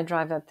I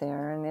drive up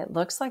there, and it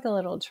looks like a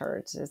little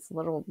church.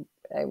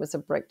 It was a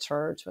brick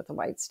church with a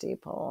white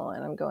steeple.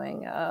 And I'm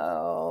going,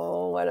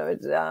 oh, what have I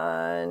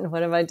done?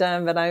 What have I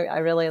done? But I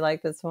really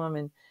like this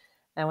woman.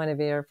 I want to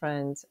be her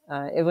friend.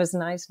 It was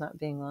nice not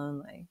being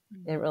lonely.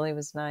 Mm-hmm. It really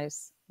was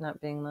nice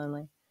not being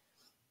lonely.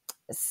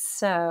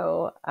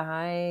 So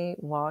I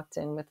walked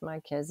in with my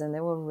kids, and they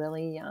were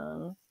really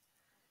young.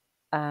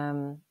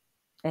 And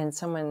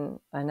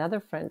another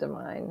friend of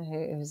mine,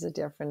 who's a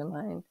dear friend of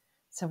mine,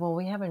 said, well,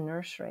 we have a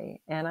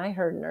nursery. And I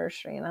heard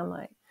nursery, and I'm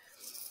like,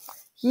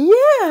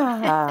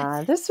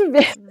 yeah, this would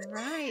be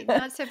right.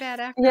 Not so bad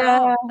after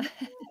all.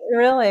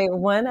 Really,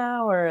 1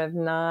 hour of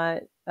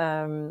not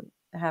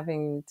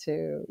having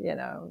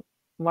to,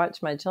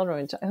 watch my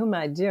children, whom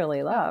I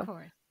dearly love. Of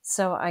course.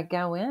 So I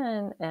go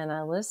in and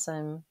I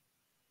listen,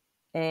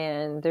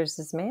 and there's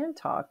this man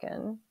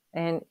talking,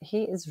 and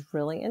he is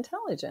really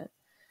intelligent.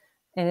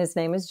 And his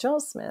name is Joel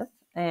Smith,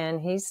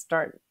 and he's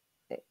starting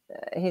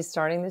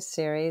this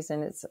series,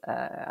 and it's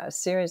a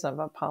series of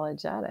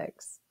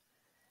apologetics.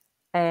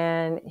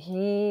 And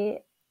he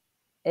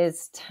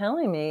is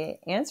telling me,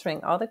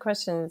 answering all the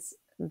questions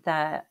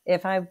that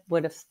if I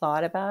would have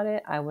thought about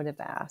it, I would have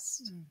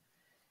asked.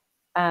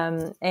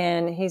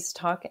 And he's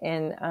talking,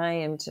 and I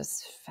am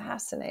just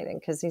fascinated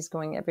because he's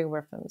going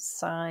everywhere from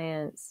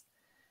science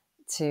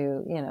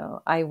to,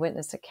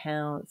 eyewitness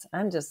accounts.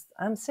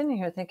 I'm sitting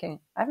here thinking,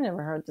 I've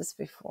never heard this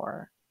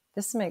before.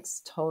 This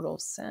makes total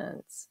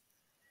sense.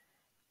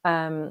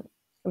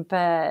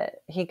 But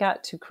he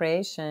got to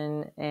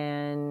creation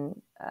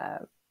and,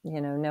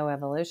 no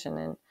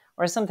evolution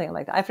or something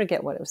like that. I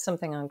forget what it was,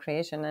 something on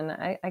creation. And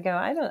I go,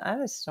 I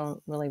just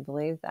don't really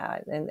believe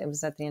that. And it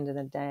was at the end of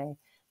the day.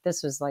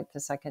 This was like the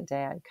second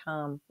day I'd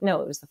come.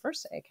 No, it was the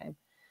first day I came.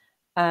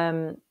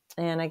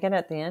 And I get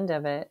at the end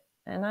of it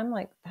and I'm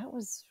like, that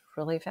was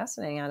really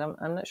fascinating.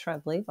 I'm not sure I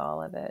believe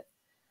all of it.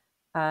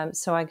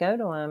 So I go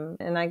to him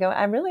and I go,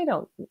 I really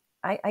don't,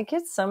 I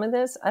get some of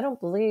this. I don't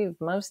believe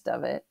most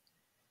of it.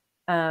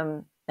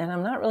 And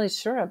I'm not really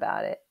sure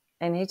about it.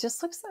 And he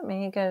just looks at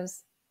me. He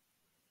goes,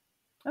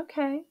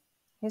 okay.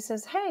 He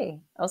says,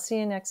 hey, I'll see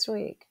you next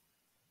week.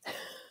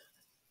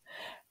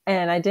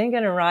 And I didn't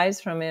get a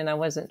rise from it and I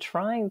wasn't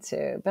trying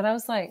to, but I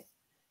was like,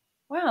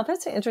 wow,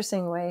 that's an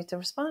interesting way to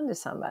respond to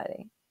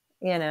somebody,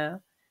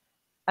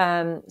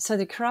 So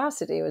the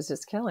curiosity was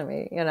just killing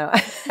me, I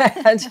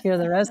had to hear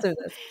the rest of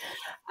this.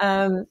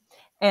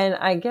 And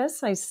I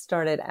guess I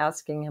started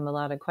asking him a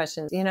lot of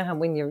questions. You know how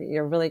when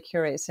you're really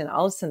curious and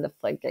all of a sudden the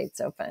floodgates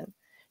open.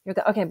 You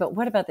go, okay, but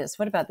what about this?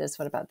 What about this?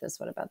 What about this?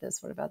 What about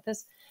this? What about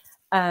this?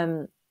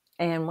 And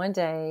one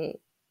day,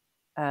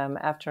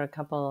 after a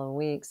couple of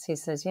weeks, he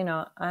says,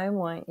 I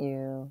want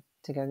you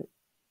to go.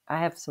 I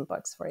have some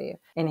books for you.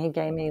 And he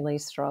gave me Lee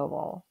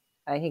Strobel.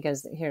 He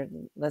goes, here,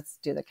 let's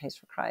do the Case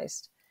for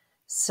Christ.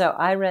 So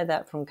I read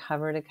that from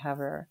cover to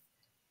cover.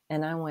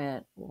 And I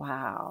went,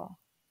 wow.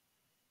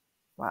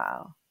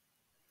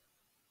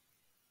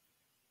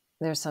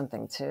 There's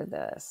something to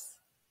this.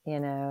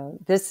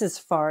 This is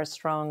far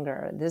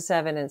stronger. This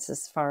evidence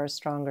is far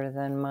stronger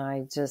than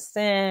my just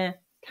kind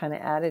of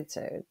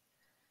attitude,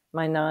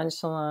 my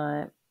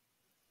nonchalant,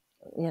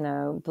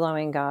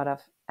 blowing God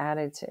off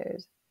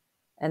attitude.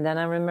 And then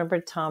I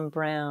remembered Tom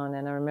Brown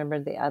and I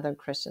remembered the other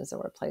Christians that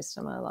were placed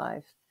in my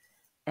life.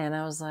 And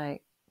I was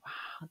like,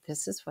 wow,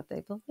 this is what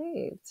they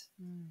believed.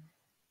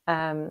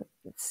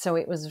 So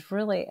it was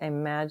really a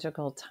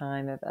magical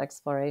time of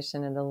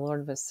exploration. And the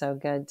Lord was so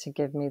good to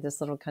give me this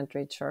little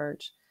country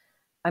church.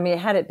 I mean,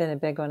 had it been a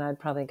big one, I'd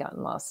probably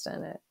gotten lost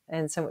in it.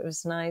 And so it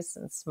was nice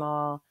and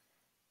small.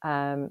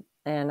 And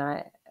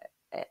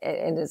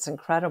it's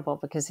incredible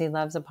because he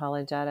loves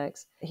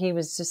apologetics. He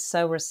was just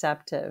so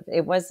receptive.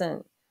 It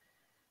wasn't,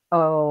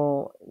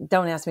 oh,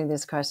 don't ask me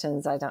these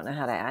questions. I don't know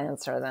how to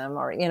answer them.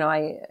 Or,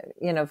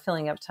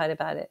 feeling uptight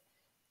about it.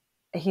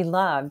 He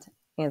loved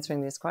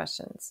answering these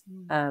questions.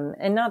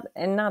 And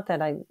not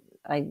that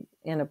I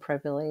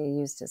inappropriately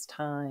used his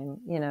time,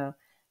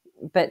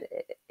 but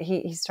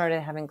he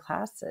started having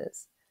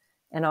classes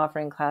and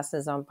offering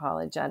classes on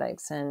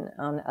apologetics and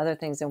on other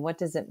things. And what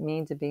does it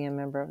mean to be a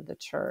member of the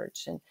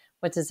church? And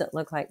what does it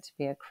look like to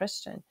be a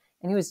Christian?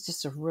 And he was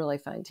just a really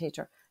fun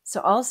teacher.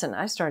 So all of a sudden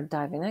I started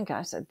diving in.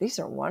 I said, these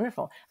are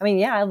wonderful. I mean,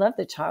 yeah, I love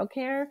the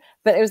childcare,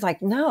 but it was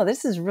like, no,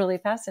 this is really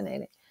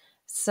fascinating.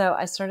 So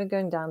I started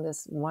going down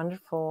this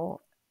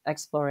wonderful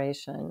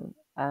exploration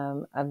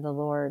of the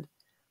Lord.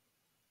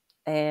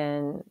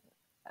 And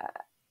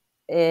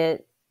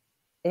it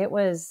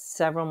was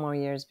several more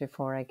years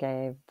before I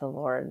gave the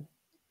Lord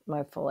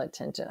my full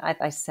attention.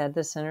 I said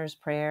the sinner's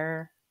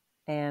prayer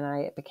and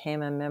I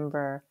became a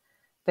member,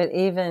 but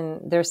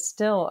even there was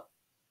still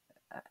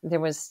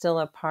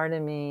a part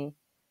of me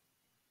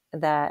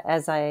that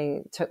as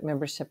I took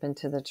membership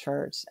into the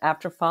church,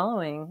 after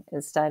following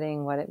and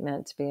studying what it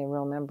meant to be a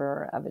real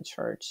member of a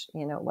church,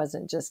 it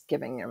wasn't just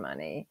giving your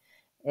money.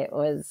 It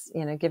was,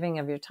 giving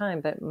of your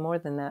time, but more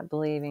than that,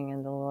 believing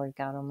in the Lord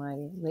God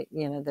Almighty,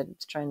 the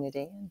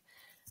Trinity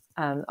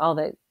and all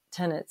the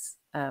tenets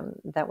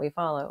that we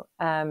follow.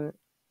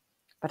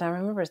 But I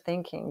remember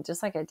thinking,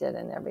 just like I did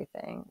in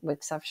everything,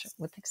 with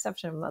the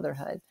exception of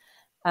motherhood,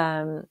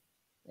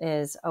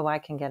 is, I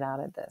can get out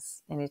of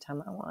this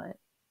anytime I want.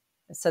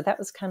 So that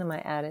was kind of my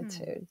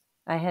attitude.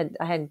 I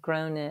had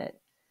grown it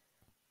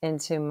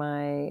into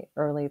my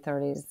early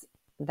 30s.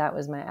 That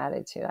was my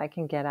attitude. I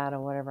can get out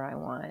of whatever I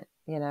want,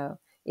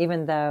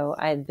 even though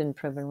I had been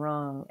proven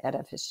wrong at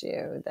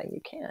FSU that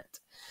you can't.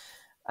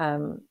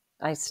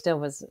 I still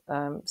was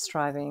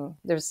striving.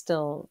 There's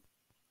still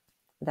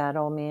that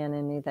old man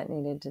in me that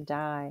needed to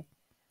die.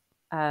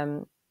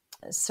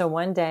 So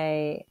one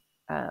day,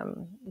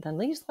 the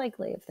least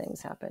likely of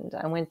things happened.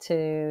 I went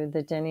to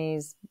the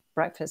Denny's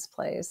breakfast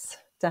place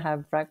to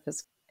have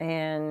breakfast,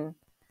 and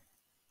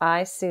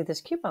I see this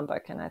coupon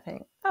book, and I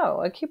think,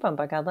 a coupon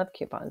book. I love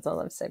coupons. I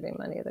love saving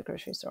money at the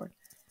grocery store.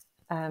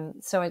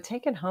 So I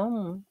take it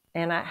home,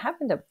 and I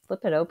happened to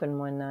flip it open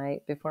one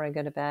night before I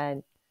go to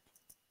bed.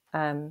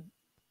 And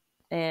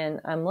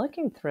I'm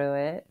looking through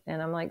it,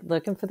 and I'm like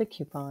looking for the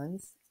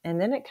coupons, and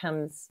then it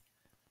comes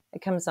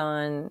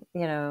on,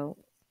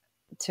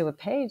 to a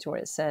page where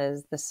it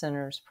says the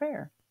sinner's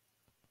prayer.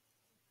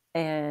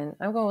 And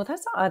I'm going, well,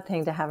 that's an odd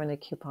thing to have in a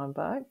coupon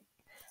book.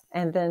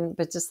 And then,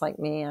 but just like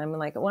me, I'm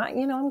like, well,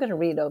 I'm going to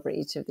read over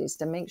each of these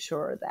to make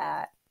sure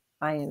that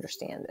I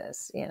understand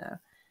this,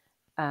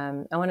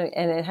 I want to,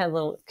 and it had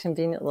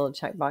convenient little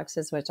check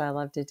boxes, which I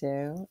love to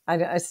do.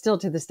 I still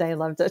to this day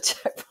love to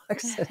check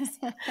boxes.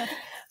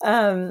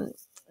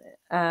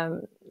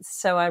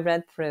 So I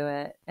read through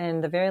it,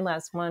 and the very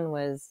last one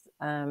was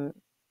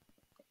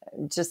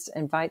just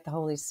invite the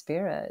Holy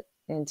Spirit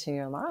into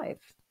your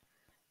life,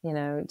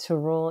 to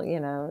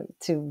rule,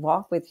 to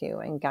walk with you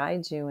and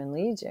guide you and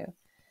lead you.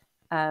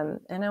 And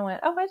I went,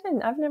 oh,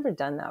 I've never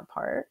done that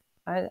part.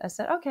 I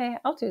said, okay,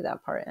 I'll do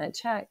that part. And I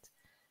checked.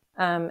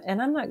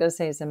 And I'm not going to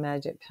say it's a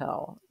magic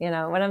pill.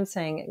 What I'm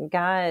saying,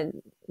 God,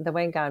 the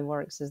way God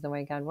works is the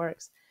way God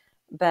works.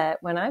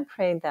 But when I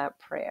prayed that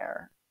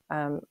prayer,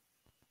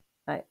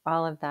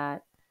 all of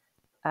that,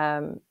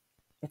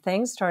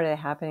 things started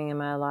happening in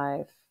my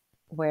life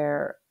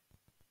where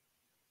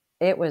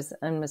it was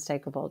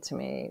unmistakable to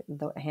me.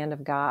 The hand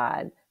of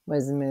God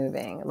was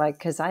moving,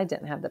 because I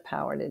didn't have the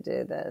power to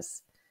do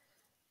this.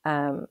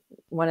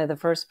 One of the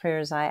first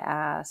prayers I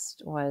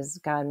asked was,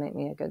 God, make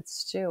me a good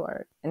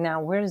steward. And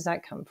now where does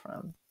that come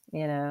from?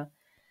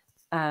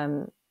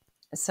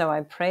 So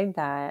I prayed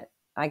that.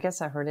 I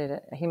guess I heard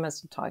it. He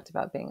must have talked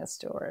about being a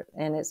steward,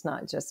 and it's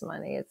not just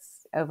money.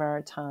 It's over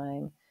our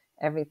time,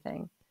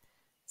 everything.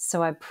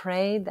 So I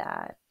prayed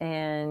that,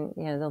 and,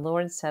 the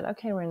Lord said,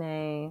 okay,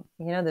 Renee,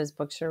 those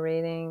books you're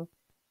reading,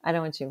 I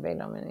don't want you to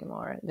read them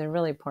anymore. They're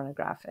really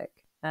pornographic.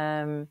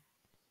 The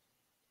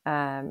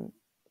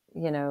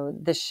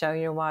show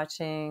you're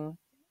watching,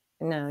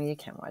 no, you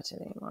can't watch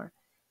it anymore.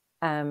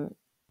 And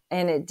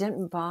it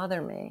didn't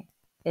bother me.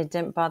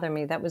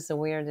 That was the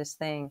weirdest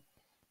thing.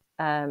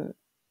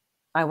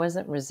 I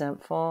wasn't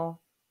resentful.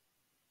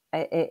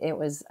 It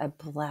was a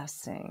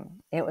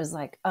blessing. It was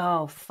like,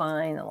 oh,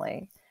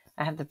 finally,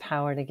 I have the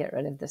power to get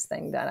rid of this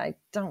thing that I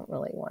don't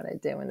really want to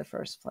do in the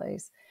first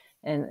place.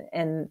 And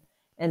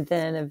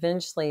then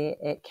eventually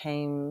it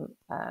came,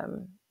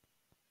 and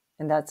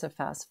that's a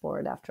fast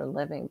forward after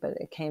living, but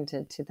it came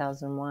to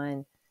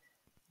 2001,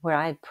 where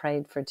I had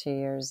prayed for 2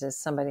 years as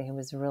somebody who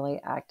was really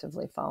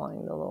actively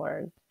following the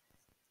Lord.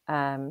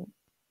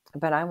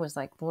 But I was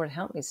like, Lord,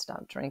 help me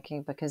stop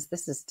drinking, because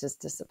this is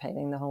just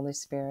dissipating the Holy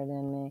Spirit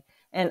in me.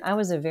 And I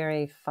was a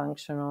very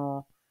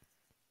functional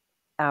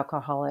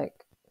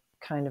alcoholic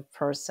kind of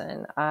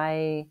person.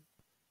 I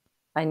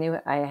knew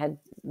I had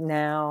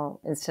now,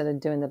 instead of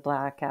doing the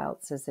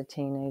blackouts as a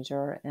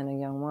teenager and a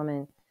young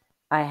woman,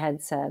 I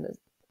had set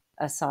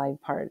aside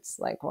parts,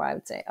 like where I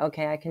would say,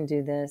 okay, I can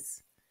do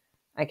this.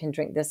 I can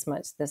drink this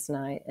much this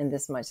night and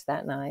this much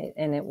that night,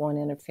 and it won't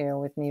interfere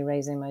with me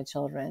raising my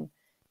children,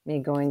 me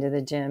going to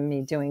the gym,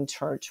 me doing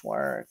church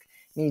work,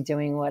 me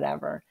doing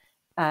whatever.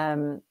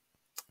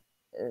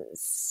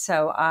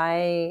 So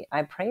I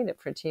prayed it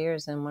for 2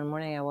 years, and one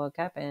morning I woke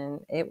up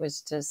and it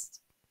was just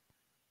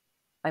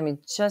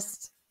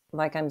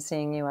like I'm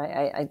seeing you,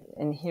 I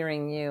and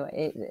hearing you,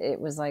 it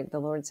was like the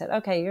Lord said,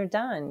 okay, you're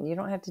done. You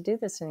don't have to do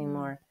this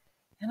anymore.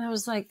 And I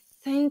was like,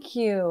 thank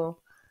you.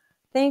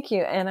 Thank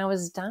you. And I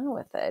was done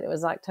with it. It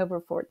was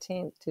October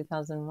 14th,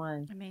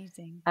 2001.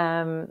 Amazing.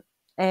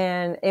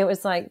 And it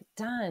was like,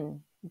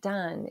 done.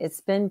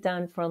 It's been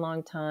done for a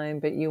long time,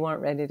 but you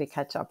weren't ready to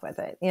catch up with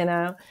it,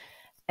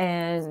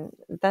 And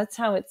that's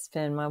how it's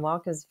been. My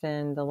walk has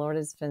been, the Lord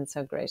has been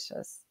so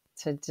gracious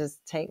to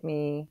just take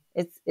me.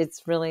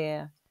 It's really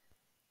a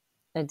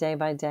day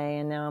by day.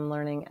 And now I'm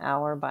learning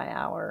hour by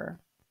hour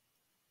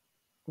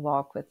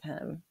walk with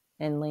him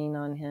and lean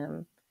on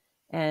him.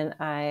 And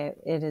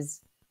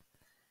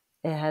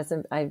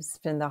it's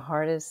been the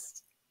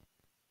hardest.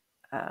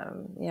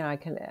 I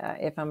could,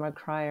 if I'm a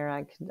crier,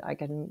 I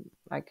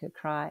could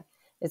cry.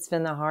 It's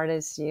been the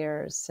hardest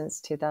years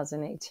since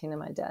 2018 and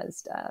my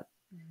dad's death.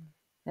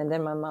 And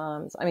then my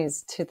mom's,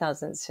 it's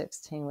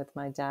 2016 with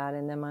my dad,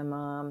 and then my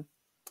mom.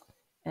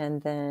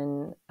 And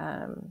then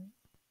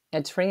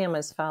a tree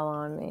almost fell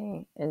on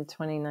me in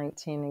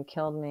 2019 and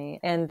killed me.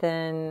 And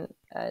then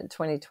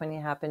 2020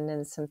 happened,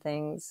 and some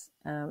things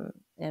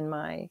in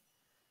my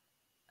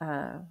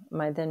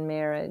then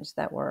marriage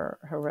that were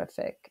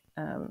horrific.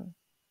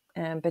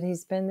 But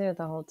he's been there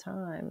the whole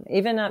time,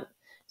 even up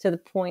to the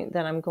point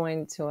that I'm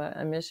going to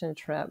a mission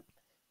trip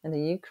in the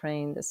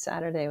Ukraine this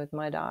Saturday with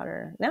my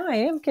daughter. Now I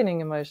am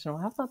getting emotional.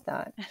 How about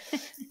that?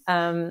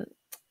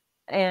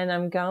 And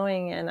I'm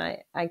going, and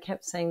I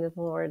kept saying to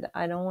the Lord,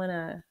 I don't want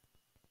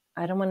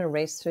to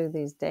race through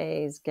these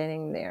days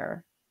getting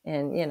there,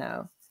 and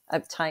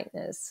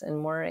uptightness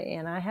and worry.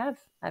 And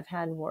I've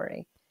had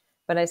worry,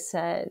 but I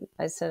said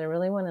I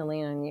really want to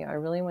lean on you. I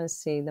really want to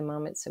see the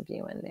moments of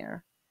you in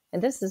there,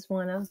 and this is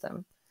one of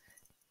them.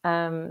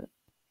 And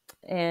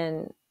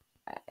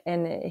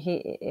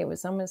it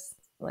was almost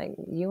like,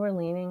 you are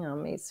leaning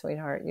on me,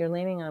 sweetheart. You're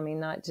leaning on me,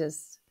 not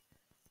just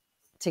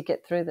to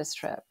get through this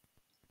trip,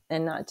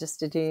 and not just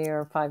to do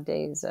your 5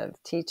 days of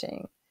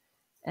teaching,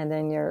 and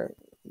then your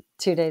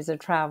 2 days of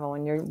travel,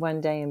 and your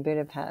 1 day in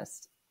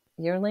Budapest.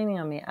 You're leaning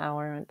on me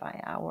hour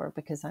by hour,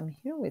 because I'm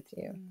here with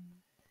you.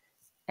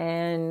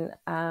 And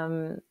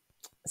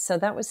so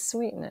that was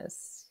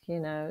sweetness,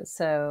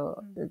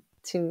 so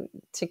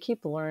to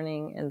keep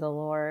learning in the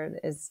Lord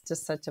is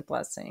just such a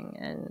blessing.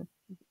 And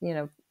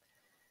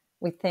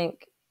we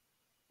think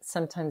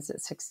sometimes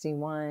at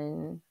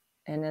 61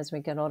 And as we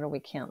get older, we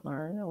can't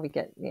learn, or we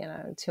get,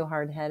 too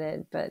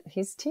hard-headed, but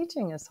he's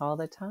teaching us all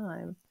the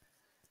time.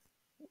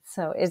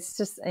 So it's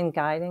just, and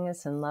guiding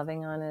us and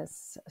loving on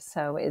us.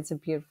 So it's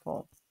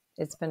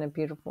been a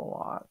beautiful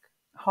walk.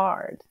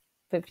 Hard,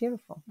 but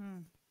beautiful.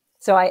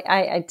 So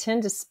I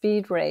tend to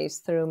speed race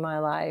through my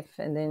life,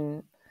 and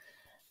then,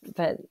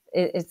 but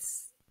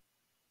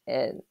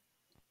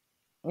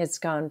it's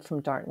gone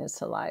from darkness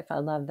to life. I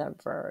love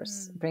that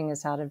verse. Bring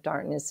us out of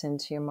darkness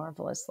into your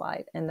marvelous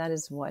light. And that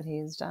is what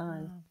he's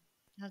done.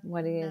 That's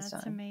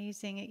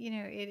amazing.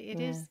 It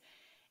is,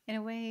 in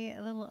a way,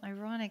 a little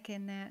ironic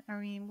in that, I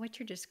mean, what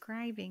you're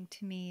describing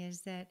to me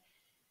is that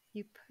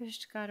you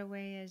pushed God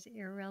away as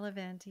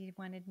irrelevant. You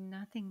wanted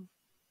nothing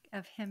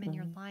of him in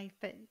your life,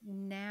 but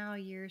now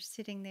you're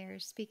sitting there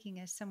speaking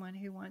as someone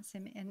who wants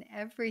him in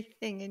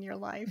everything in your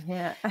life.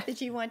 Yeah.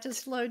 That you want to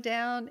slow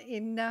down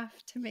enough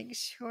to make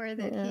sure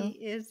that he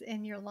is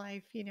in your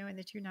life, and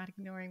that you're not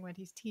ignoring what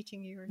he's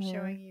teaching you or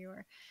showing you,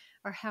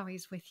 or how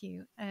he's with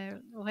you.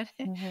 What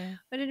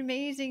an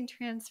amazing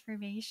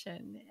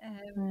transformation.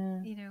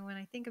 When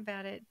I think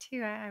about it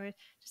too, I was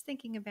just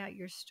thinking about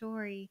your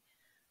story.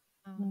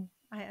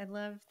 I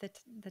love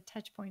the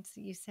touch points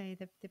that you say,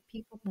 the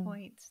people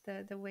points,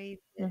 the ways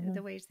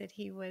that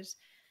he was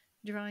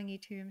drawing you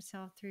to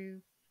himself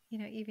through,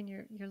 even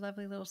your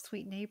lovely little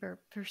sweet neighbor,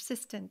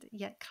 persistent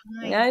yet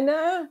kind. I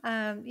know.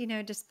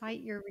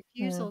 Despite your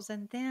refusals,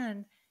 and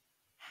then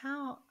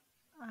how,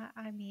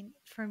 I mean,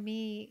 for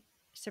me,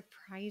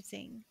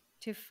 surprising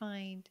to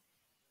find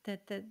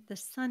that the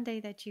Sunday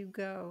that you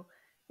go,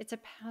 it's a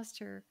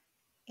pastor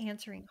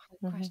answering hard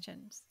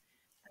questions.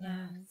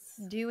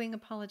 Doing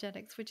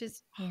apologetics, which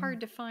is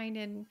hard to find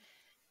in,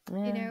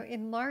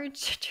 in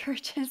large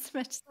churches,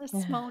 much less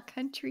small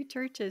country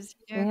churches,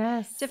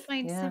 to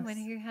find someone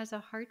who has a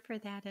heart for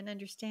that and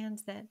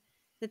understands that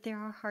there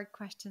are hard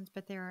questions,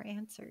 but there are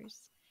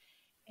answers,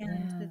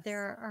 and that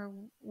there are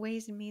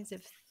ways and means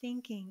of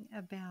thinking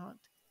about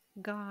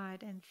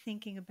God and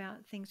thinking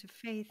about things of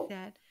faith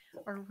that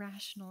are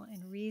rational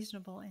and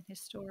reasonable and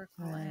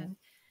historical, and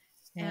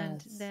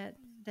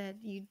that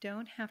you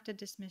don't have to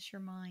dismiss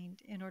your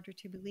mind in order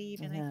to believe.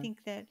 And I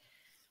think that,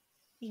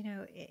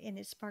 and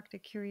it sparked a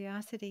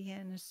curiosity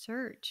and a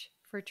search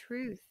for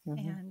truth.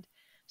 And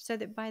so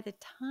that by the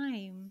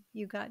time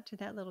you got to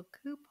that little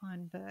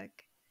coupon book,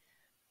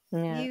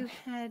 you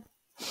had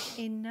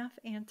enough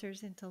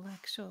answers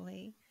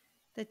intellectually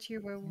that you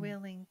were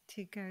willing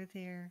to go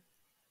there,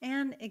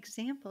 and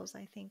examples,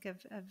 I think, of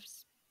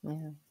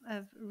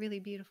really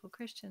beautiful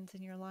Christians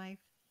in your life.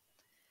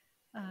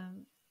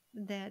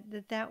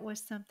 That was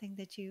something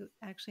that you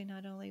actually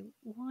not only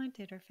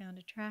wanted or found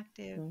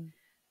attractive,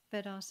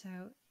 but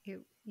also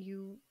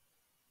you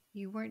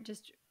weren't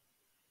just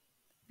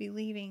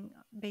believing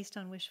based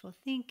on wishful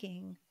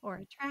thinking or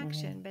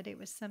attraction, but it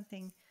was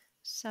something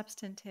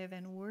substantive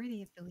and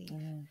worthy of belief.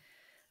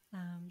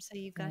 So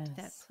you got to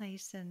that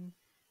place, and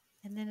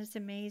then it's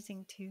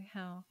amazing too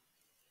how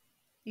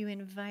you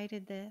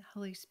invited the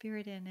Holy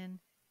Spirit in, and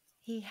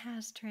he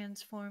has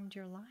transformed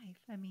your life.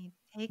 I mean,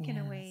 taken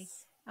away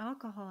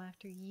alcohol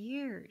after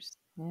years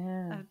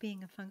of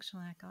being a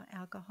functional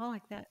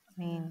alcoholic. That, I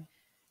mean,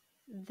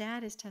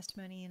 that is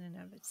testimony in and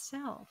of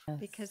itself,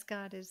 because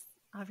God is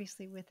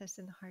obviously with us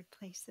in the hard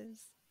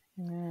places.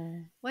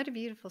 What a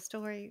beautiful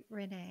story,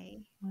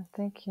 Renee. Well,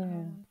 thank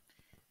you.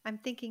 I'm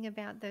thinking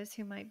about those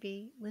who might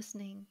be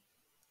listening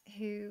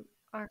who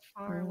are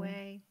far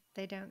away.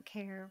 They don't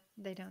care.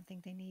 They don't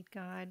think they need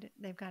God.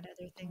 They've got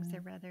other things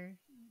they'd rather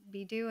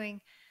be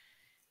doing.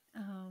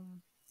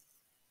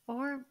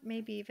 Or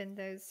maybe even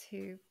those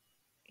who,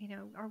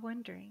 are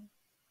wondering,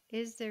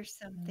 is there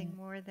something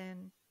more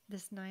than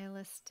this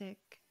nihilistic,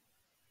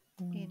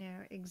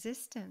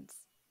 existence?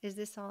 Is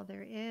this all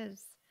there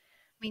is?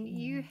 I mean,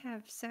 you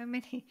have so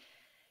many,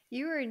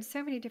 you are in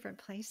so many different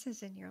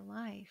places in your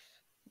life.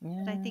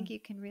 But I think you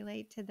can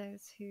relate to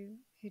those who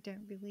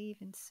don't believe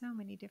in so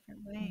many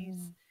different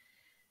ways.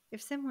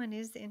 If someone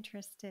is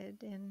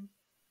interested in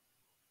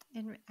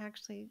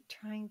actually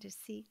trying to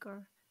seek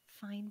or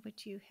find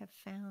what you have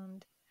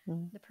found,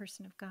 the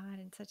person of God,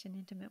 in such an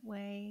intimate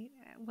way,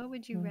 what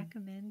would you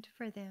recommend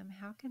for them?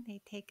 How can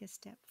they take a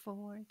step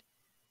forward?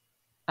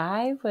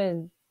 I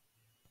would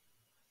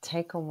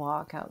take a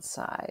walk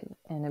outside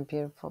in a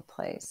beautiful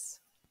place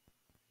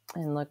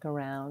and look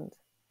around,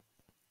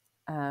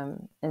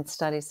 and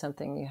study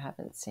something you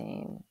haven't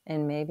seen,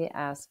 and maybe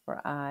ask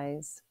for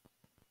eyes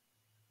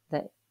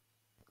that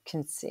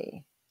can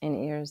see and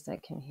ears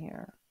that can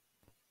hear.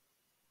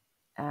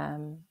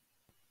 And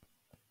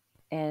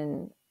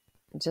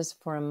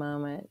just for a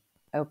moment,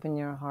 open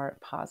your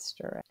heart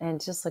posture and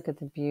just look at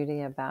the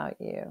beauty about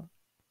you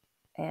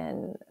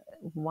and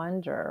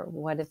wonder,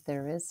 what if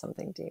there is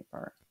something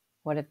deeper?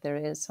 What if there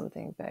is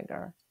something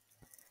bigger?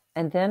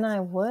 And then I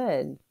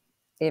would,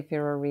 if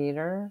you're a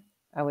reader,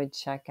 I would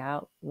check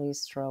out Lee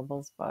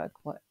Strobel's book,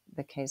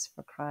 The Case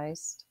for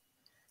Christ.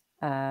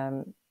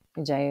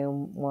 J.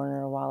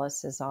 Warner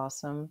Wallace is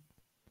awesome.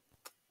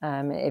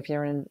 If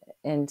you're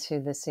into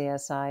the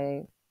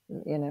CSI,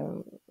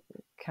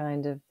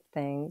 kind of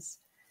things.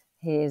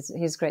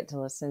 He's great to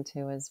listen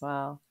to as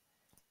well.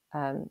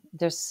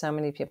 There's so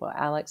many people.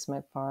 Alex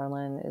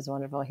McFarland is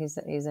wonderful. He's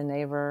a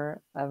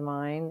neighbor of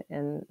mine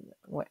in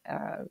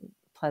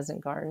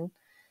Pleasant Garden.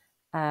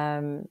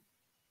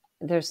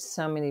 There's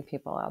so many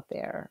people out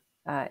there.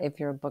 If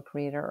you're a book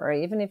reader, or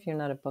even if you're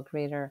not a book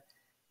reader,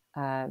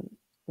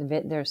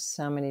 there's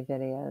so many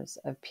videos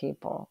of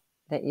people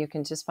that you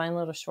can just find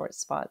little short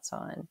spots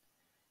on.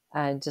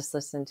 Just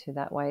listen to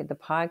that way. The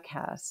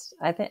podcast,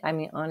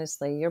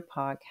 honestly, your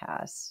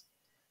podcast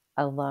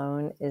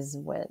alone is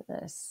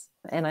witness.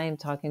 And I am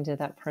talking to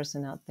that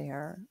person out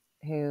there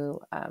who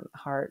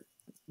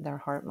their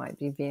heart might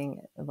be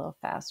beating a little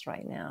fast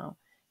right now.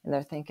 And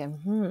they're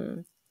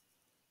thinking,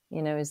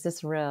 is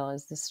this real?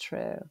 Is this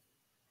true?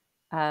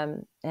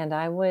 And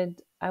I would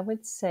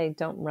say,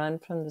 don't run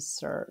from the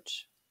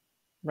search,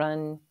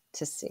 run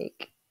to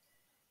seek.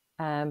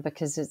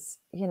 Because it's,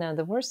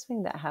 the worst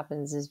thing that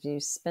happens is you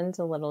spend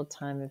a little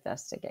time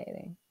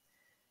investigating.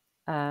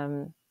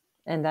 And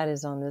that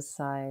is on this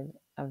side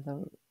of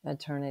the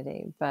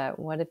eternity. But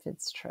what if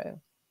it's true?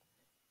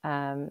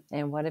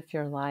 And what if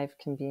your life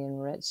can be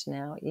enriched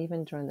now,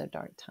 even during the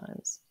dark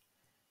times?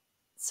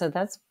 So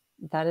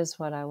that is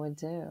what I would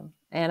do.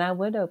 And I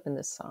would open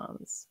the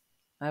Psalms.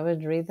 I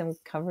would read them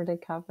cover to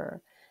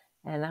cover.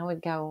 And I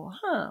would go,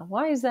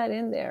 why is that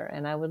in there?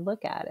 And I would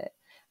look at it.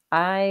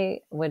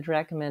 I would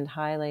recommend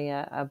highly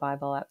a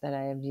Bible app that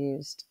I have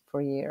used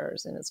for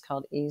years, and it's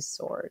called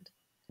eSword.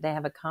 They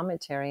have a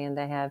commentary, and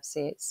they have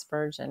C.H.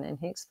 Spurgeon, and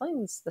he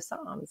explains the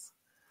Psalms.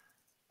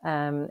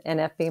 And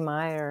F.B.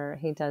 Meyer,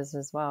 he does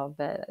as well.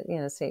 But,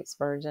 C.H.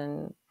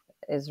 Spurgeon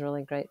is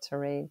really great to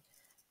read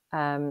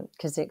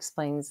because he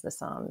explains the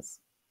Psalms.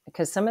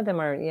 Because some of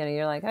them are,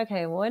 you're like,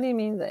 okay, well, what do you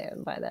mean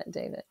by that,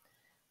 David?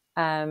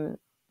 And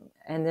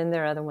then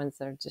there are other ones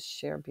that are just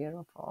sheer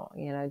beautiful,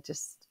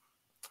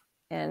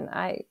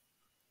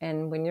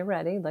 and when you're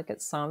ready, look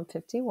at Psalm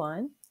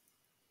 51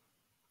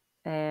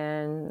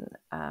 and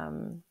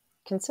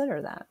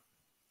consider that.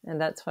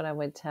 And that's what I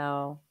would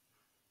tell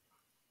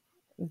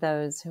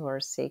those who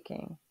are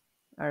seeking,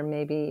 or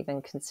maybe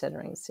even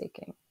considering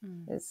seeking,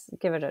 is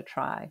give it a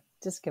try.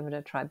 Just give it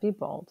a try. Be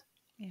bold.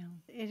 Yeah,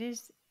 it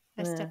is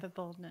a step of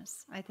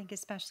boldness, I think,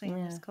 especially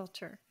in this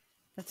culture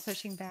that's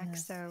pushing back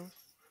so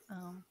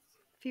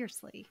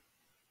fiercely.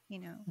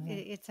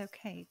 It's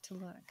okay to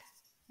look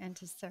and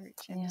to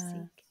search and to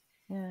seek.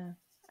 Yeah.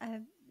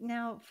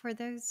 Now, for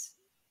those,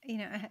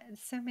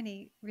 so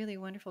many really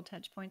wonderful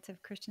touch points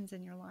of Christians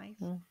in your life,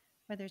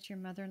 whether it's your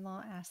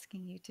mother-in-law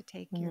asking you to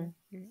take your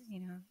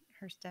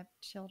her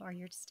stepchild or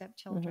your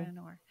stepchildren,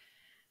 or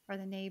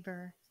the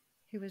neighbor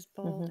who was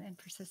bold and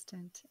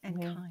persistent and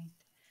kind,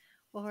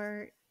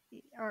 or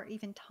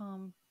even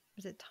Tom,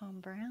 was it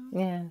Tom Brown?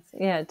 Yes.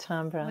 Yeah,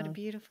 Tom Brown. What a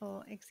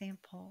beautiful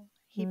example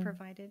he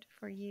provided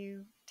for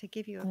you to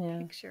give you a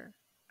picture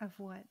of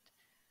what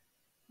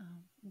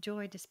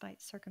joy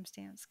despite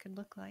circumstance could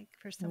look like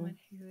for someone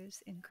who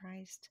is in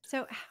Christ.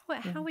 So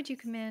how would you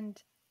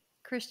commend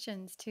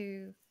Christians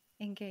to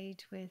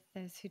engage with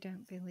those who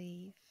don't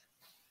believe?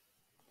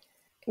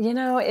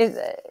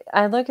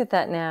 I look at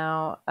that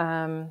now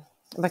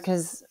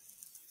because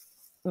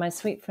my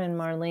sweet friend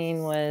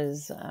Marlene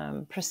was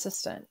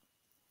persistent.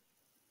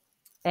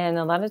 And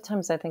a lot of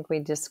times I think we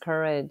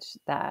discourage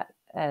that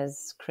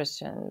as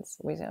Christians.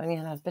 We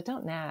say, but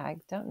don't nag,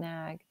 don't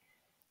nag.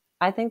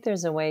 I think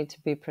there's a way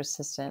to be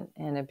persistent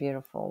in a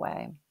beautiful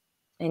way.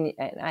 And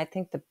I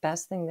think the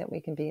best thing that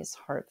we can be is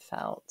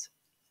heartfelt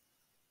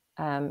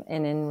and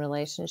in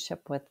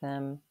relationship with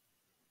them.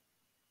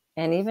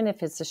 And even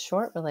if it's a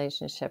short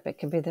relationship, it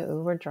could be the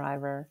Uber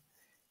driver,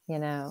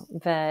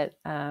 that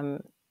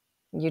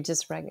you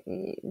just,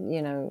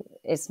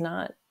 it's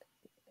not,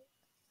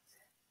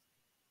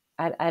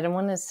 I don't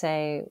want to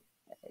say,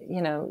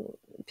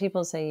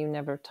 people say you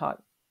never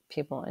taught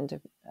people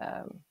into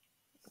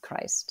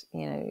Christ,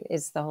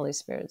 it's the Holy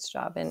Spirit's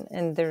job.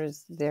 And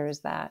there's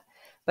that.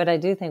 But I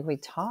do think we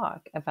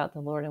talk about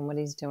the Lord and what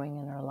he's doing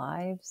in our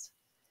lives,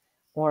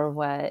 or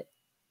what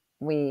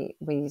we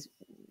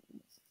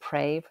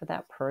pray for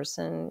that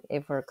person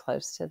if we're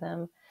close to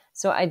them.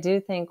 So I do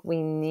think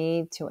we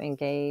need to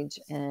engage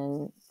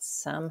in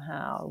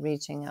somehow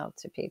reaching out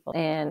to people.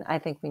 And I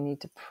think we need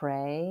to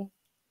pray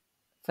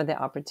for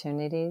the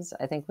opportunities.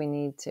 I think we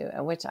need to,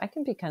 which I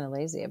can be kind of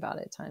lazy about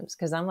at times,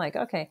 because I'm like,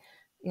 okay,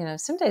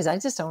 some days I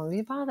just don't want to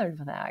be bothered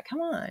with that.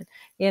 Come on,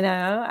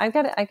 I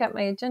got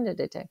my agenda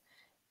to do.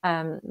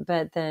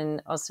 But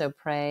then also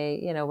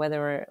pray,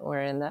 whether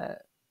we're in the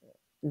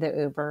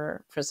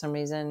Uber for some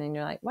reason, and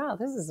you're like, wow,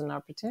 this is an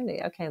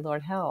opportunity. Okay,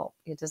 Lord, help.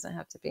 It doesn't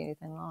have to be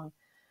anything long.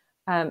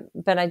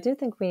 But I do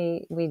think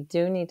we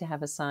do need to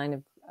have a sign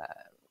of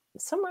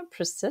somewhat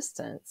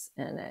persistence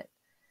in it.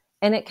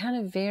 And it kind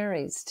of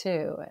varies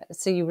too.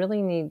 So you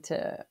really need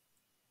to,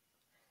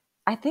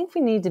 I think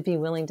we need to be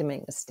willing to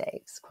make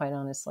mistakes, quite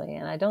honestly.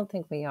 And I don't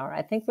think we are.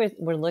 I think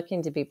we're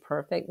looking to be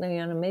perfect.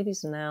 Maybe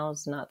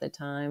now's not the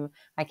time.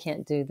 I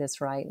can't do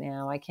this right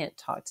now. I can't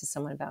talk to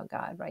someone about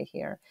God right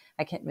here.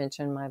 I can't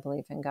mention my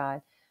belief in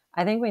God.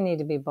 I think we need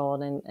to be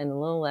bold and a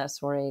little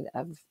less worried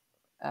of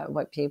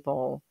what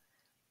people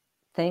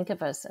think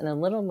of us, and a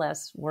little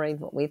less worried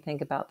what we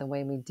think about the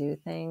way we do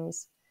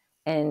things.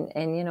 And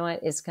you know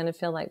what? It's going to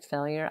feel like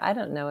failure. I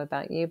don't know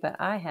about you, but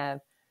I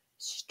have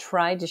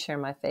tried to share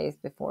my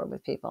faith before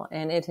with people,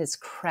 and it has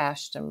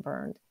crashed and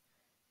burned.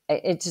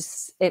 It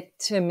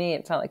to me,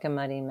 it felt like a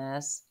muddy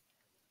mess.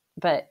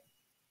 But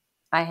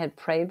I had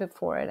prayed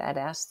before it. I'd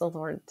asked the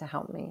Lord to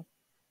help me.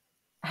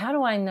 How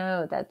do I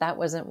know that that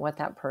wasn't what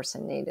that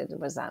person needed,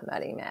 was that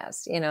muddy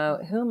mess? You know,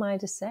 who am I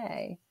to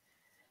say?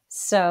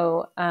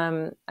 So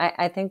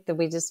I think that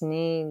we just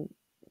need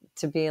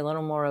to be a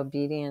little more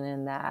obedient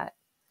in that.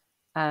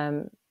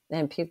 And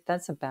people,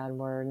 that's a bad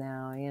word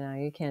now. You know,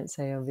 you can't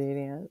say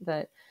obedient,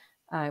 but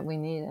we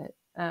need it.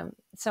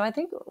 So I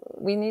think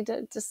we need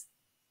to just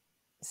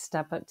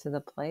step up to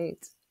the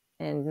plate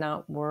and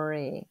not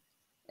worry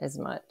as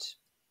much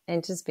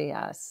and just be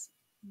us.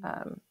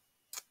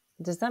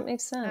 Does that make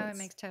sense? Oh, it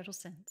makes total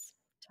sense.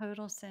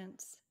 Total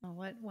sense. Oh,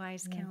 what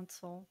wise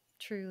counsel,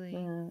 truly.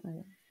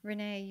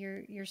 Renee,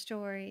 your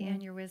story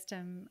and your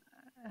wisdom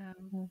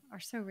are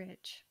so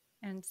rich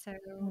and so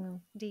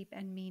deep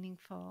and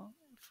meaningful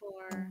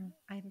for,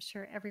 I'm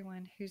sure,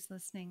 everyone who's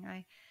listening.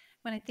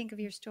 When I think of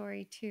your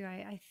story too,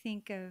 I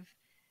think of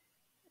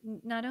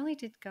not only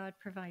did God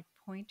provide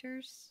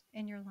pointers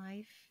in your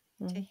life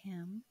to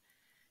Him,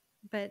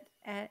 but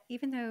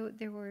even though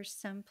there were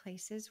some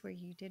places where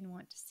you didn't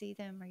want to see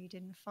them or you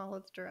didn't follow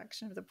the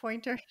direction of the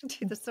pointer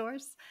to the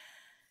source,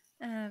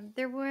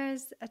 there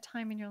was a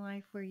time in your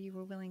life where you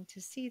were willing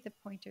to see the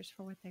pointers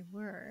for what they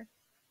were.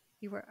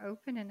 You were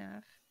open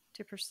enough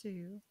to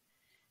pursue,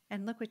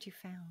 and look what you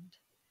found.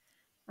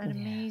 An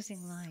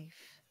amazing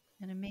life,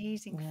 an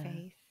amazing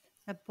faith,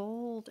 a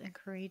bold and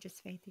courageous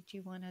faith that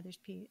you want others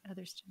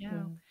to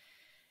know.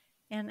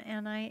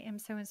 And I am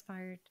so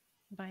inspired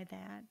by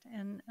that.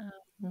 And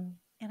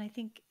I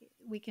think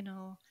we can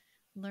all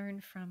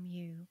learn from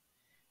you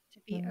to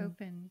be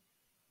open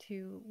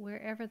to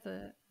wherever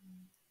the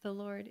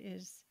Lord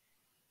is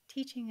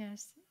teaching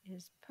us,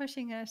 is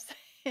pushing us,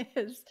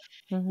 is,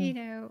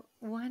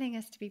 wanting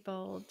us to be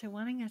bold, to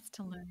wanting us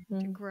to learn,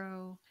 to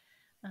grow,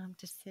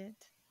 to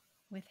sit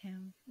with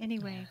Him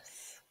anyway.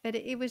 But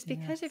it was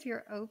because of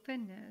your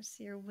openness,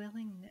 your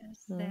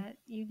willingness, that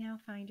you now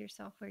find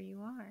yourself where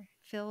you are,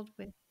 filled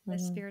with the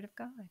Spirit of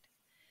God.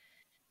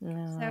 So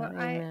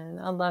amen.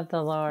 I love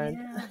the Lord.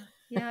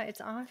 Yeah,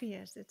 it's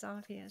obvious. It's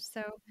obvious.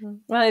 So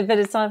well, but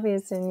it's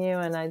obvious in you,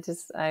 and I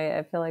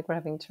feel like we're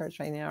having church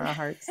right now. Our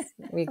hearts,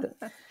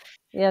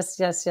 yes,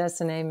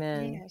 and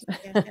amen.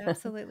 Yes,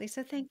 absolutely.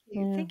 So thank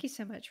you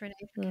so much, Renee,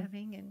 for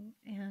coming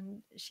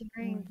and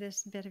sharing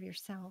this bit of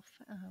yourself,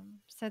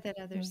 so that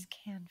others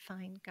can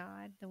find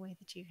God the way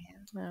that you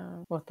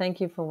have. Well,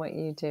 thank you for what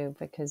you do,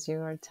 because you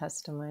are a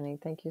testimony.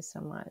 Thank you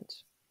so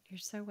much. You're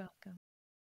so welcome.